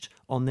published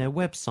on their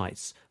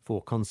websites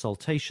for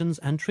consultations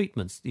and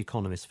treatments, The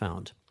Economist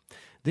found.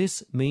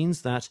 This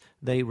means that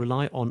they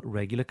rely on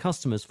regular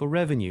customers for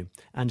revenue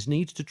and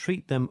need to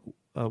treat them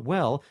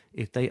well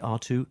if they are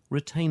to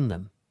retain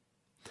them.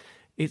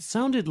 It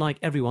sounded like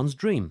everyone's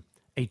dream,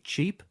 a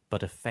cheap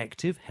but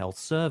effective health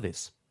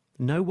service.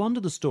 No wonder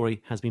the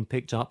story has been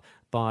picked up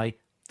by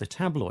the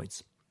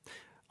tabloids.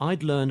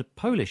 I'd learn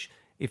Polish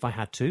if I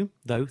had to,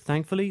 though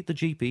thankfully the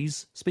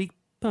GPs speak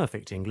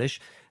perfect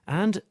English,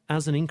 and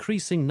as an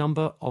increasing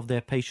number of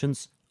their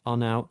patients are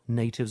now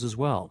natives as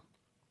well.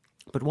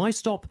 But why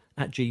stop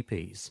at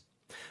GPs?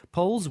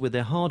 Poles, with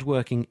their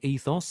hard-working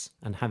ethos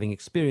and having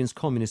experienced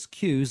communist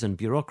queues and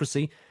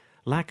bureaucracy,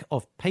 lack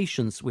of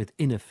patience with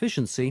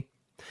inefficiency,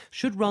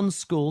 should run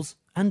schools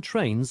and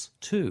trains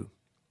too.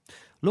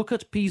 Look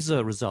at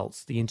PISA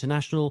results, the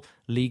international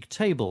league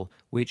table,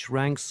 which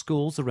ranks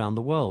schools around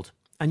the world,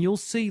 and you'll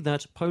see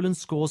that Poland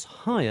scores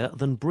higher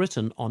than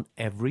Britain on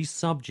every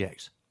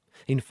subject.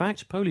 In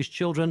fact, Polish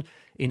children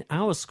in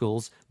our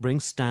schools bring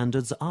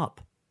standards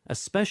up,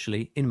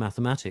 especially in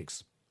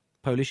mathematics.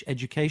 Polish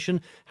education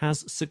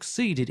has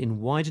succeeded in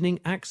widening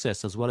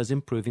access as well as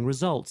improving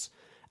results,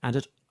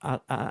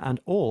 and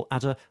all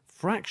at a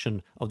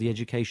fraction of the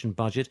education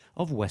budget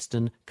of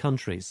Western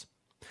countries.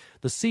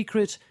 The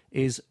secret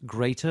is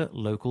greater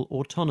local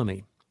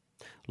autonomy.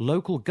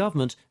 Local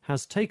government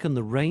has taken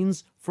the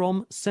reins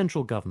from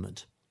central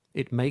government.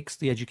 It makes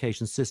the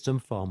education system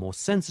far more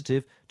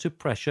sensitive to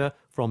pressure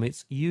from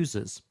its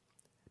users.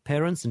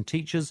 Parents and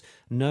teachers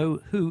know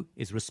who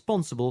is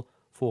responsible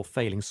for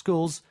failing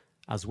schools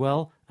as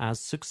well as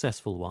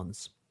successful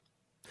ones.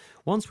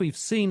 Once we've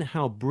seen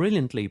how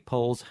brilliantly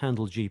Poles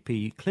handle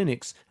GP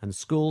clinics and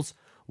schools,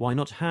 why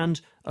not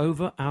hand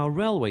over our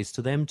railways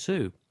to them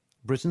too?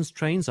 Britain's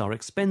trains are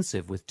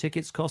expensive, with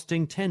tickets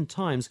costing 10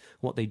 times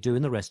what they do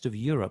in the rest of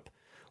Europe.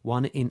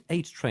 1 in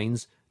 8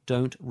 trains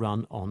don't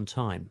run on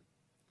time.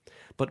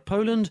 But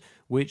Poland,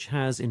 which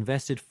has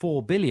invested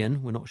 4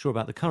 billion, we're not sure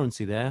about the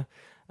currency there,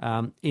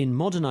 in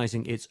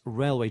modernising its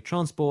railway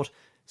transport,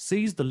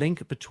 sees the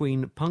link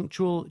between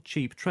punctual,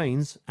 cheap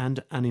trains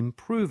and an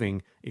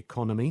improving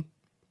economy.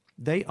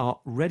 They are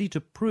ready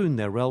to prune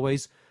their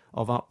railways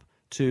of up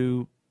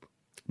to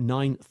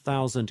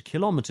 9,000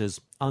 kilometres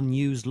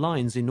unused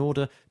lines in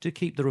order to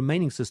keep the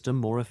remaining system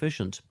more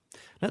efficient.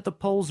 Let the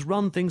Poles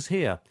run things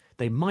here.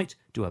 They might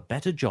do a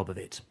better job of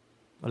it.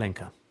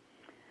 Olenka.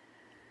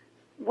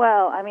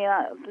 Well, I mean,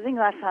 the thing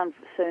I found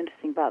so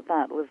interesting about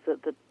that was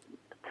that the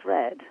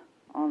thread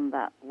on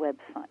that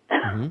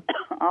website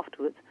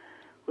afterwards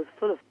was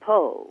full of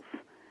Poles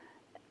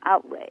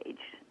outraged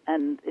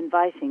and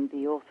inviting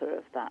the author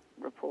of that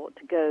report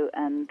to go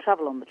and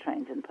travel on the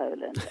trains in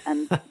Poland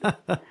and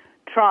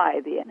try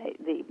the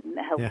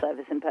health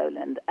service in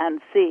Poland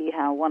and see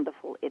how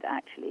wonderful it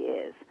actually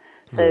is.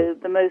 So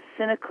the most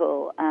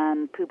cynical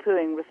and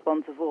poo-pooing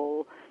response of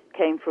all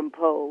came from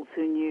Poles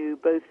who knew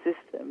both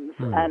systems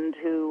and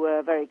who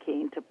were very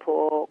keen to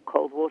pour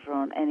cold water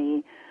on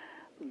any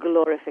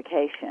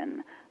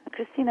glorification.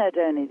 Christina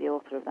O'Doney, the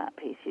author of that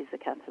piece, she's a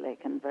Catholic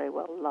and very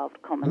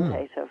well-loved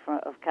commentator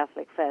of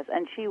Catholic affairs,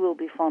 and she will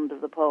be fond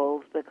of the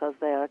Poles because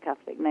they are a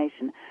Catholic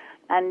nation.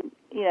 And,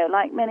 you know,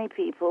 like many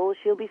people,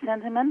 she'll be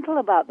sentimental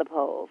about the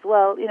Poles.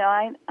 Well, you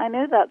know, I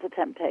know that's a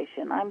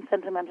temptation. I'm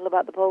sentimental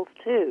about the Poles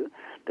too,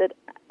 but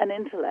an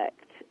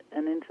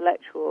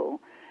intellectual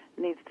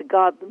needs to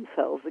guard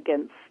themselves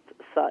against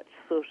such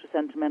sort of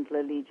sentimental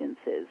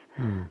allegiances.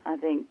 I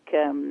think,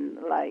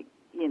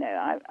 you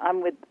know,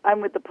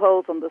 I'm with the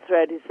Poles on the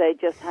thread who say,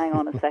 just hang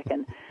on a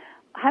second.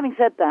 Having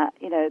said that,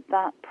 you know,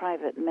 that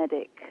private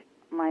medic,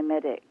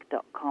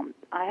 mymedic.com,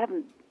 I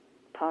haven't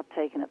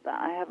partaken of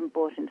that. I haven't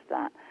bought into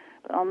that.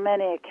 But on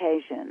many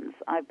occasions,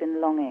 I've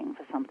been longing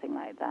for something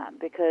like that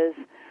because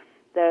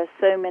there are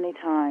so many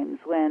times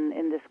when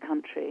in this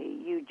country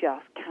you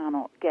just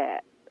cannot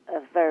get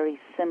a very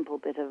simple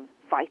bit of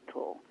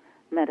vital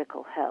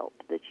medical help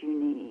that you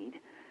need.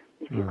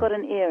 If you've got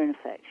an ear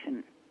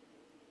infection,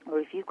 or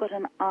if you've got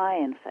an eye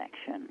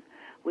infection,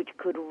 which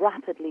could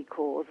rapidly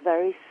cause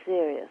very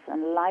serious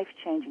and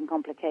life-changing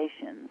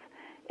complications,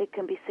 it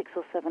can be 6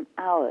 or 7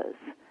 hours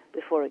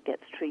before it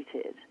gets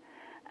treated.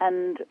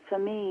 And for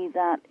me,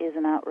 that is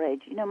an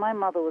outrage. You know, my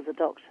mother was a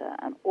doctor,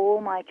 and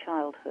all my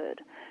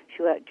childhood,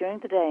 she worked during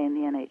the day in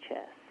the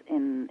NHS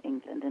in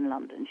England, in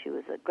London. She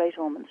was at Great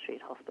Ormond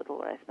Street Hospital,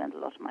 where I spent a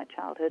lot of my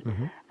childhood.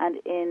 And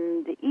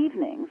in the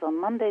evenings, on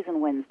Mondays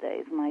and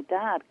Wednesdays, my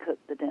dad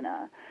cooked the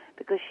dinner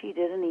because she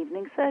did an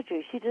evening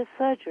surgery. She did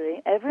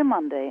surgery every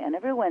Monday and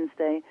every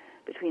Wednesday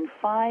between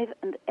 5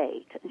 and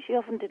 8, and she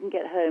often didn't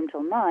get home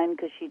till 9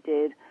 because she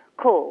did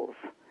calls.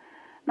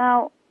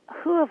 Now,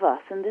 who of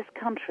us in this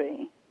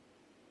country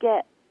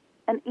get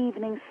an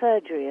evening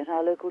surgery at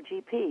our local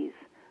GPs?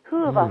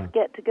 Who of us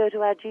get to go to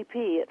our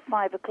GP at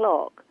 5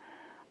 o'clock?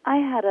 I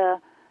had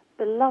a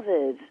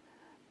beloved,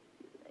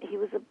 he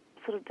was a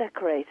sort of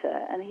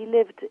decorator, and he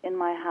lived in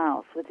my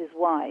house with his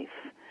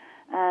wife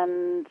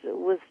and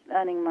was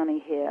earning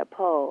money here,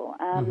 Pole,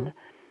 and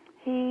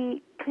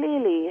he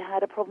clearly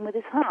had a problem with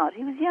his heart.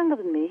 He was younger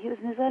than me. He was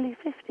in his early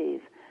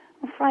 50s.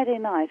 On Friday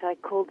night, I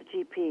called the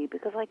GP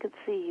because I could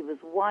see he was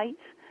white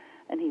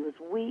and he was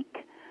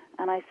weak,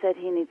 and I said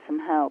he needs some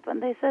help.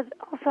 And they said,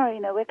 oh, sorry,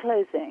 no, we're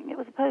closing. It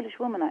was a Polish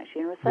woman,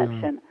 actually, in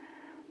reception.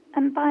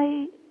 And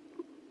by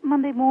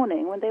Monday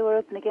morning, when they were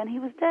open again, he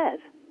was dead.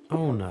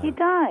 Oh, no. He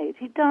died.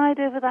 He died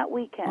over that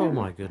weekend. Oh,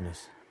 my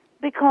goodness.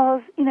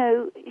 Because,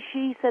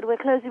 she said, we're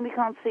closing, we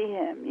can't see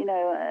him,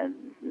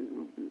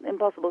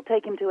 impossible,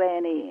 take him to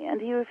A&E. And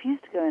he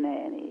refused to go in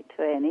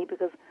A&E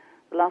because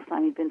the last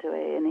time he'd been to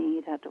A&E,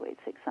 he'd had to wait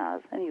 6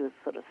 hours, and he was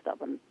sort of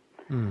stubborn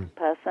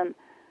person.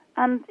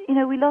 And,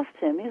 we lost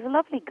him. He was a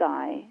lovely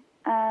guy,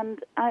 and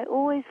I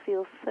always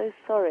feel so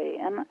sorry.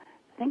 And I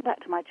think back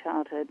to my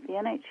childhood, the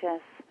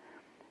NHS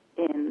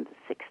in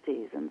the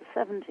 60s and the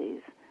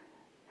 70s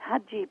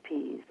had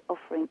GPs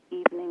offering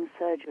evening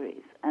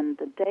surgeries, and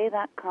the day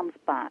that comes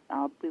back,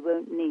 we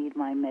won't need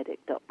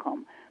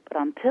mymedic.com.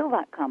 But until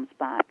that comes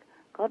back,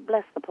 God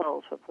bless the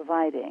Poles for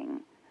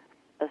providing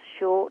a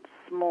short,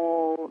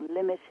 small,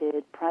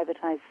 limited,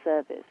 privatized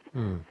service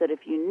so that if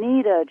you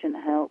need urgent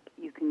help,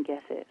 you can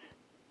get it.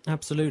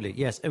 Absolutely,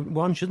 yes.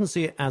 One shouldn't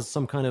see it as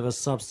some kind of a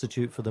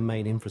substitute for the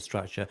main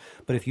infrastructure,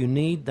 but if you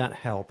need that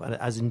help,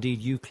 as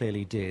indeed you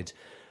clearly did,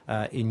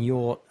 in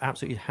your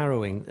absolutely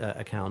harrowing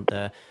account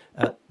there,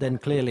 then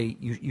clearly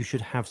you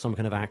should have some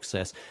kind of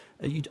access.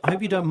 I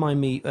hope you don't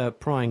mind me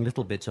prying a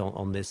little bit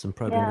on this and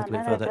probing a little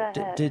bit further.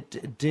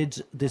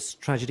 Did this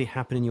tragedy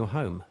happen in your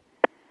home?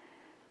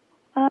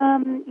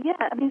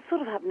 It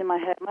sort of happened in my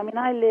home.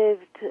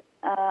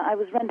 I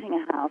was renting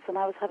a house, and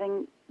I was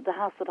having the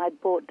house that I'd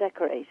bought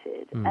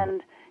decorated,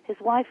 and his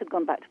wife had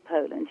gone back to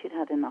Poland. She'd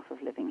had enough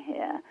of living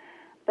here.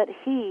 But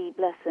he,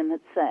 bless him, had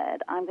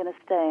said, I'm going to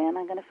stay and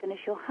I'm going to finish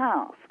your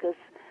house, because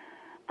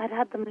I'd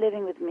had them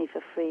living with me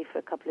for free for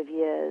a couple of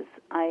years.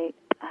 I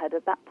had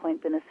at that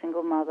point been a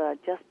single mother.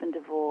 I'd just been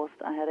divorced.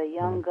 I had a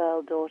young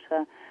girl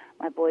daughter.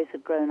 My boys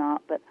had grown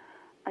up, but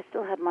I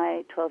still had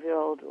my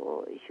 12-year-old,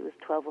 or she was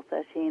 12 or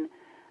 13,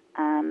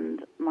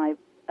 and I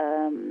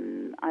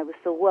was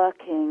still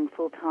working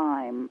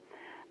full-time.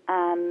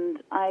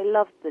 And I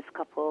loved this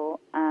couple,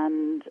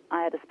 and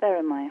I had a spare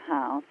in my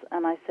house,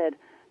 and I said,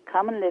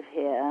 come and live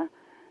here,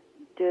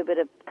 do a bit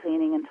of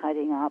cleaning and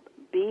tidying up,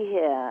 be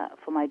here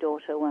for my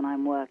daughter when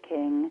I'm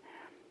working,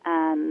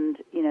 and,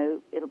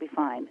 it'll be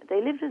fine.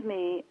 They lived with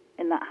me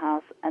in that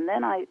house, and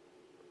then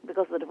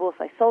because of the divorce,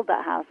 I sold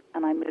that house,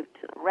 and I moved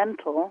to a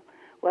rental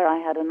where I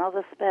had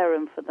another spare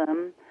room for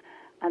them,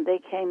 and they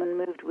came and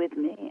moved with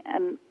me.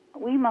 And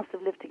we must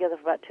have lived together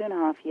for about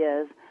 2.5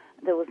 years.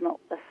 There was not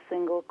a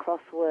single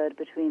cross word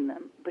between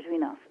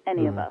us,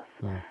 any of us.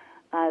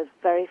 I was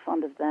very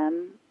fond of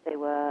them. They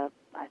were,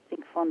 I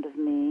think, fond of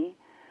me.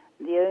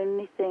 The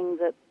only thing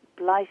that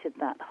blighted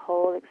that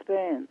whole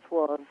experience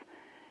was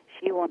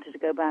she wanted to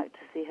go back to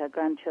see her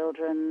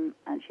grandchildren,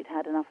 and she'd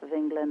had enough of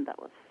England. That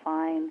was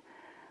fine.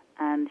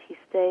 And he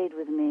stayed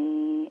with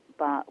me,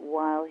 but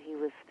while he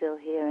was still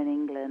here in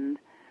England,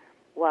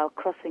 while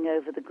crossing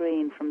over the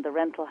green from the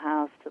rental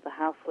house to the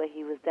house where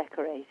he was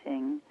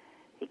decorating,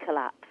 he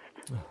collapsed.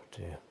 Oh,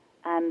 dear.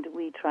 And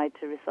we tried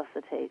to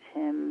resuscitate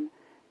him,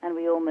 and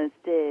we almost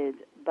did,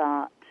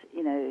 but,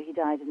 he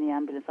died in the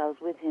ambulance. I was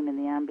with him in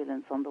the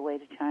ambulance on the way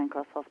to Charing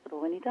Cross Hospital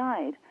when he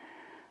died.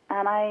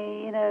 And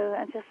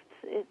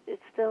it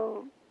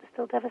still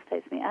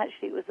devastates me.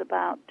 Actually, it was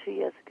about 3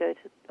 years ago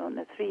to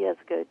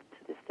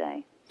this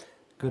day.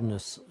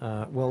 Goodness.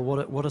 Well,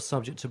 what a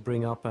subject to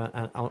bring up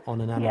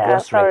on an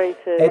anniversary. Sorry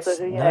to...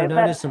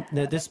 Listen.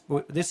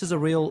 This is a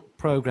real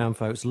program,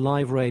 folks.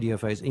 Live radio,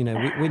 folks.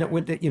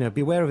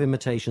 Beware of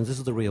imitations. This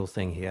is the real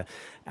thing here.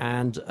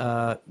 And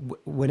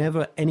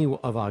whenever any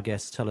of our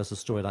guests tell us a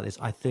story like this,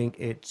 I think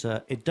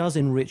it does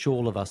enrich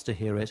all of us to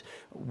hear it.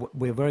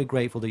 We're very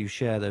grateful that you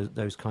share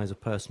those kinds of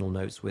personal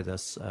notes with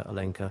us,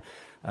 Olenka.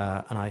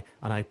 And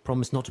I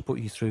promise not to put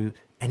you through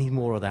any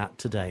more of that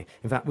today.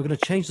 In fact, we're going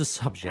to change the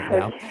subject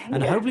now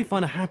and hopefully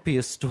find a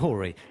happier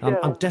story.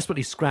 I'm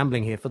desperately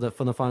scrambling here for the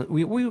final.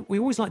 We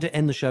always like to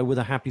end the show with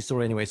a happy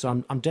story anyway,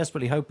 so I'm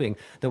desperately hoping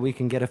that we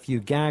can get a few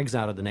gags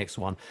out of the next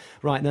one.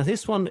 Right, now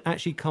this one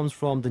actually comes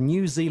from the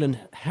New Zealand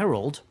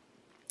Herald.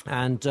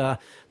 And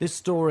this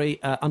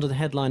story under the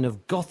headline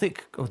of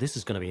Gothic... Oh, this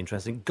is going to be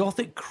interesting.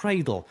 Gothic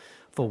Cradle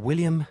for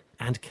William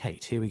and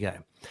Kate. Here we go.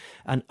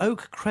 An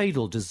oak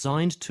cradle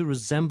designed to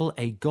resemble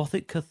a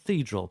Gothic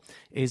cathedral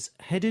is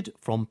headed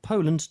from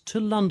Poland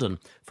to London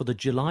for the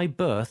July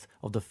birth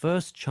of the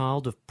first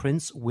child of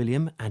Prince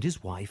William and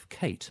his wife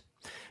Kate.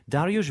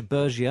 Dariusz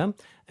Bergia,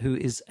 who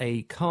is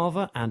a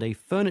carver and a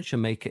furniture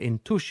maker in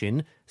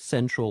Tuszyn,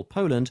 central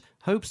Poland,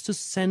 hopes to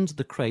send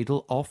the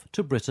cradle off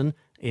to Britain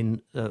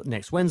in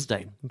next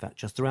Wednesday. In fact,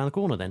 just around the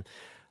corner then.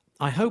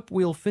 I hope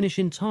we'll finish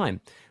in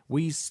time.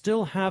 We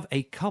still have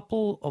a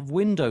couple of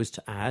windows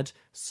to add,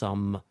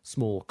 some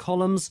small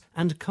columns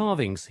and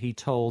carvings, he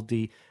told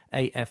the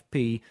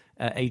AFP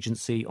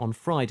agency on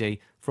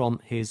Friday from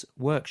his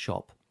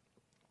workshop.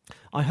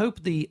 I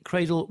hope the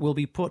cradle will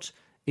be put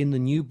in the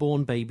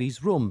newborn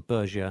baby's room,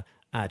 Berger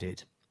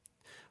added.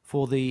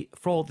 For the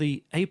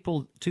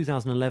April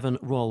 2011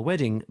 royal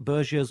wedding,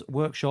 Berger's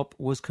workshop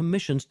was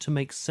commissioned to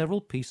make several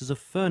pieces of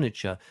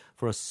furniture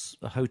for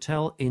a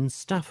hotel in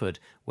Stafford,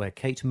 where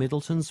Kate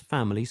Middleton's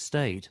family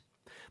stayed.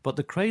 But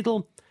the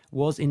cradle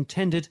was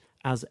intended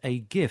as a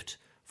gift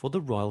for the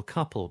royal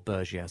couple,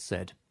 Berger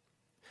said.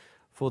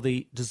 For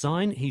the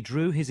design, he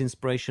drew his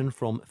inspiration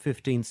from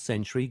 15th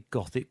century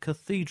Gothic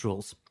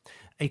cathedrals.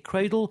 A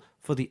cradle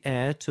for the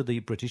heir to the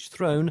British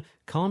throne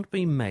can't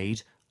be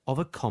made of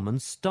a common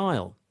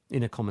style.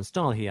 In a common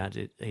style, he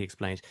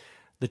explained,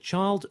 the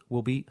child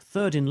will be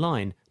third in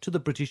line to the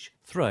British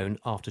throne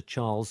after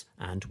Charles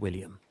and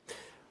William.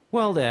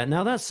 Well, there.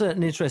 Now, that's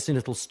an interesting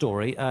little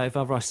story, if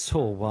ever I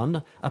saw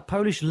one. A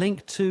Polish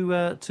link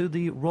to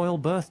the royal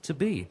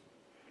birth-to-be.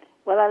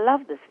 Well, I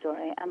love this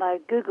story, and I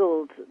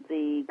Googled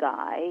the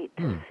guy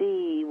to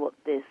see what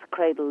this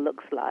cradle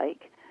looks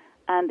like,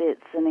 and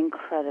it's an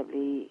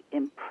incredibly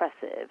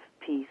impressive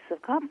piece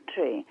of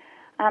carpentry.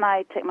 And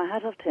I take my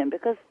hat off to him,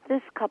 because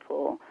this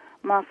couple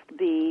must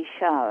be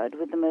showered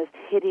with the most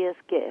hideous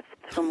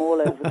gifts from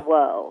all over the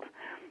world.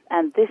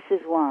 And this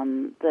is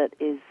one that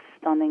is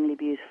stunningly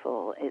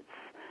beautiful. It's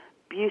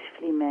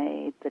beautifully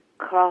made. The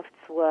crafts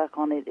work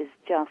on it is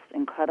just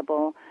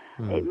incredible.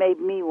 It made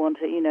me want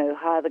to,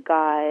 hire the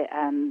guy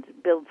and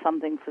build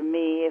something for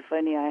me, if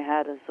only I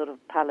had a sort of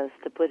palace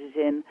to put it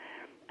in.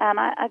 And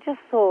I just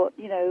thought,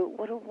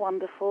 what a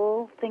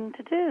wonderful thing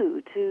to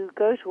do, to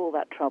go to all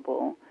that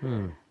trouble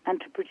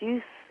and to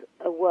produce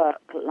a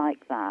work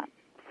like that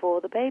for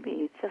the baby.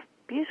 It's just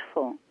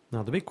beautiful.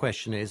 Now, the big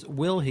question is,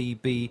 will he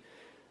be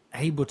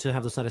able to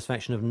have the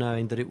satisfaction of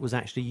knowing that it was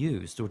actually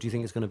used, or do you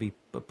think it's going to be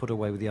put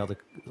away with the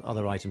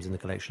other items in the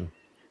collection?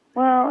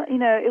 Well,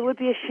 it would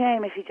be a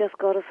shame if he just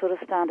got a sort of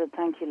standard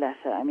thank you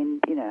letter. I mean,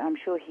 I'm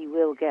sure he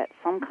will get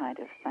some kind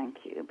of thank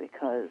you,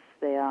 because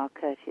they are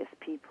courteous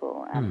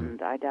people,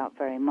 and I doubt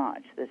very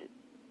much that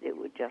it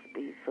would just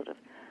be sort of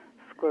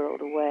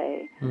squirreled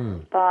away.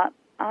 But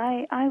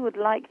I would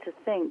like to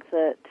think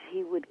that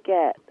he would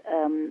get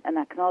an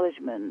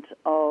acknowledgement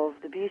of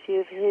the beauty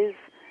of his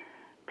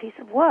piece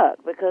of work,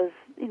 because,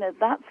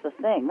 that's the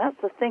thing. That's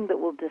the thing that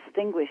will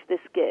distinguish this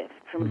gift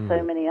from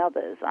so many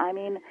others. I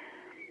mean,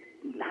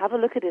 have a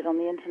look at it on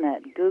the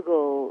internet.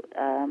 Google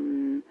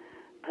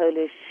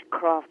Polish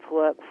craft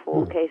work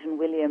for Kate and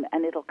William,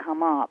 and it'll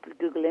come up.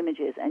 Google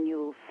Images, and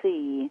you'll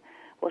see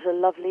what a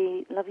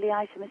lovely, lovely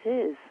item it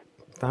is.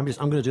 Fabulous.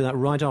 I'm going to do that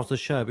right after the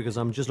show, because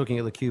I'm just looking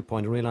at the cue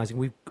point and realising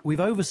we've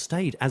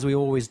overstayed, as we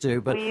always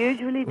do. But we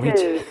usually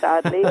do,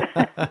 sadly.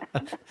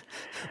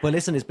 Well,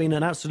 listen, it's been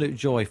an absolute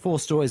joy. 4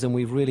 stories, and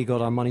we've really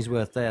got our money's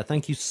worth there.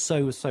 Thank you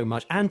so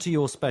much. And to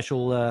your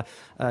special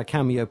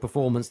cameo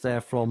performance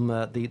there from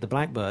the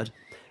Blackbird.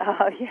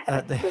 Oh,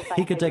 yes.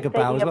 He could take a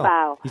bow as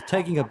well. He's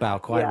taking a bow,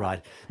 quite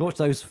right. Watch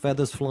those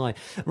feathers fly.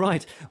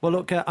 Right. Well,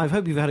 look, I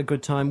hope you've had a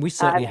good time. We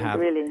certainly have. I've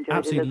really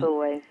enjoyed it, as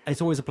always.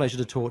 It's always a pleasure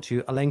to talk to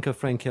you. Olenka,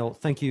 Frenkiel,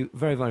 thank you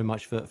very, very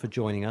much for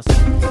joining us.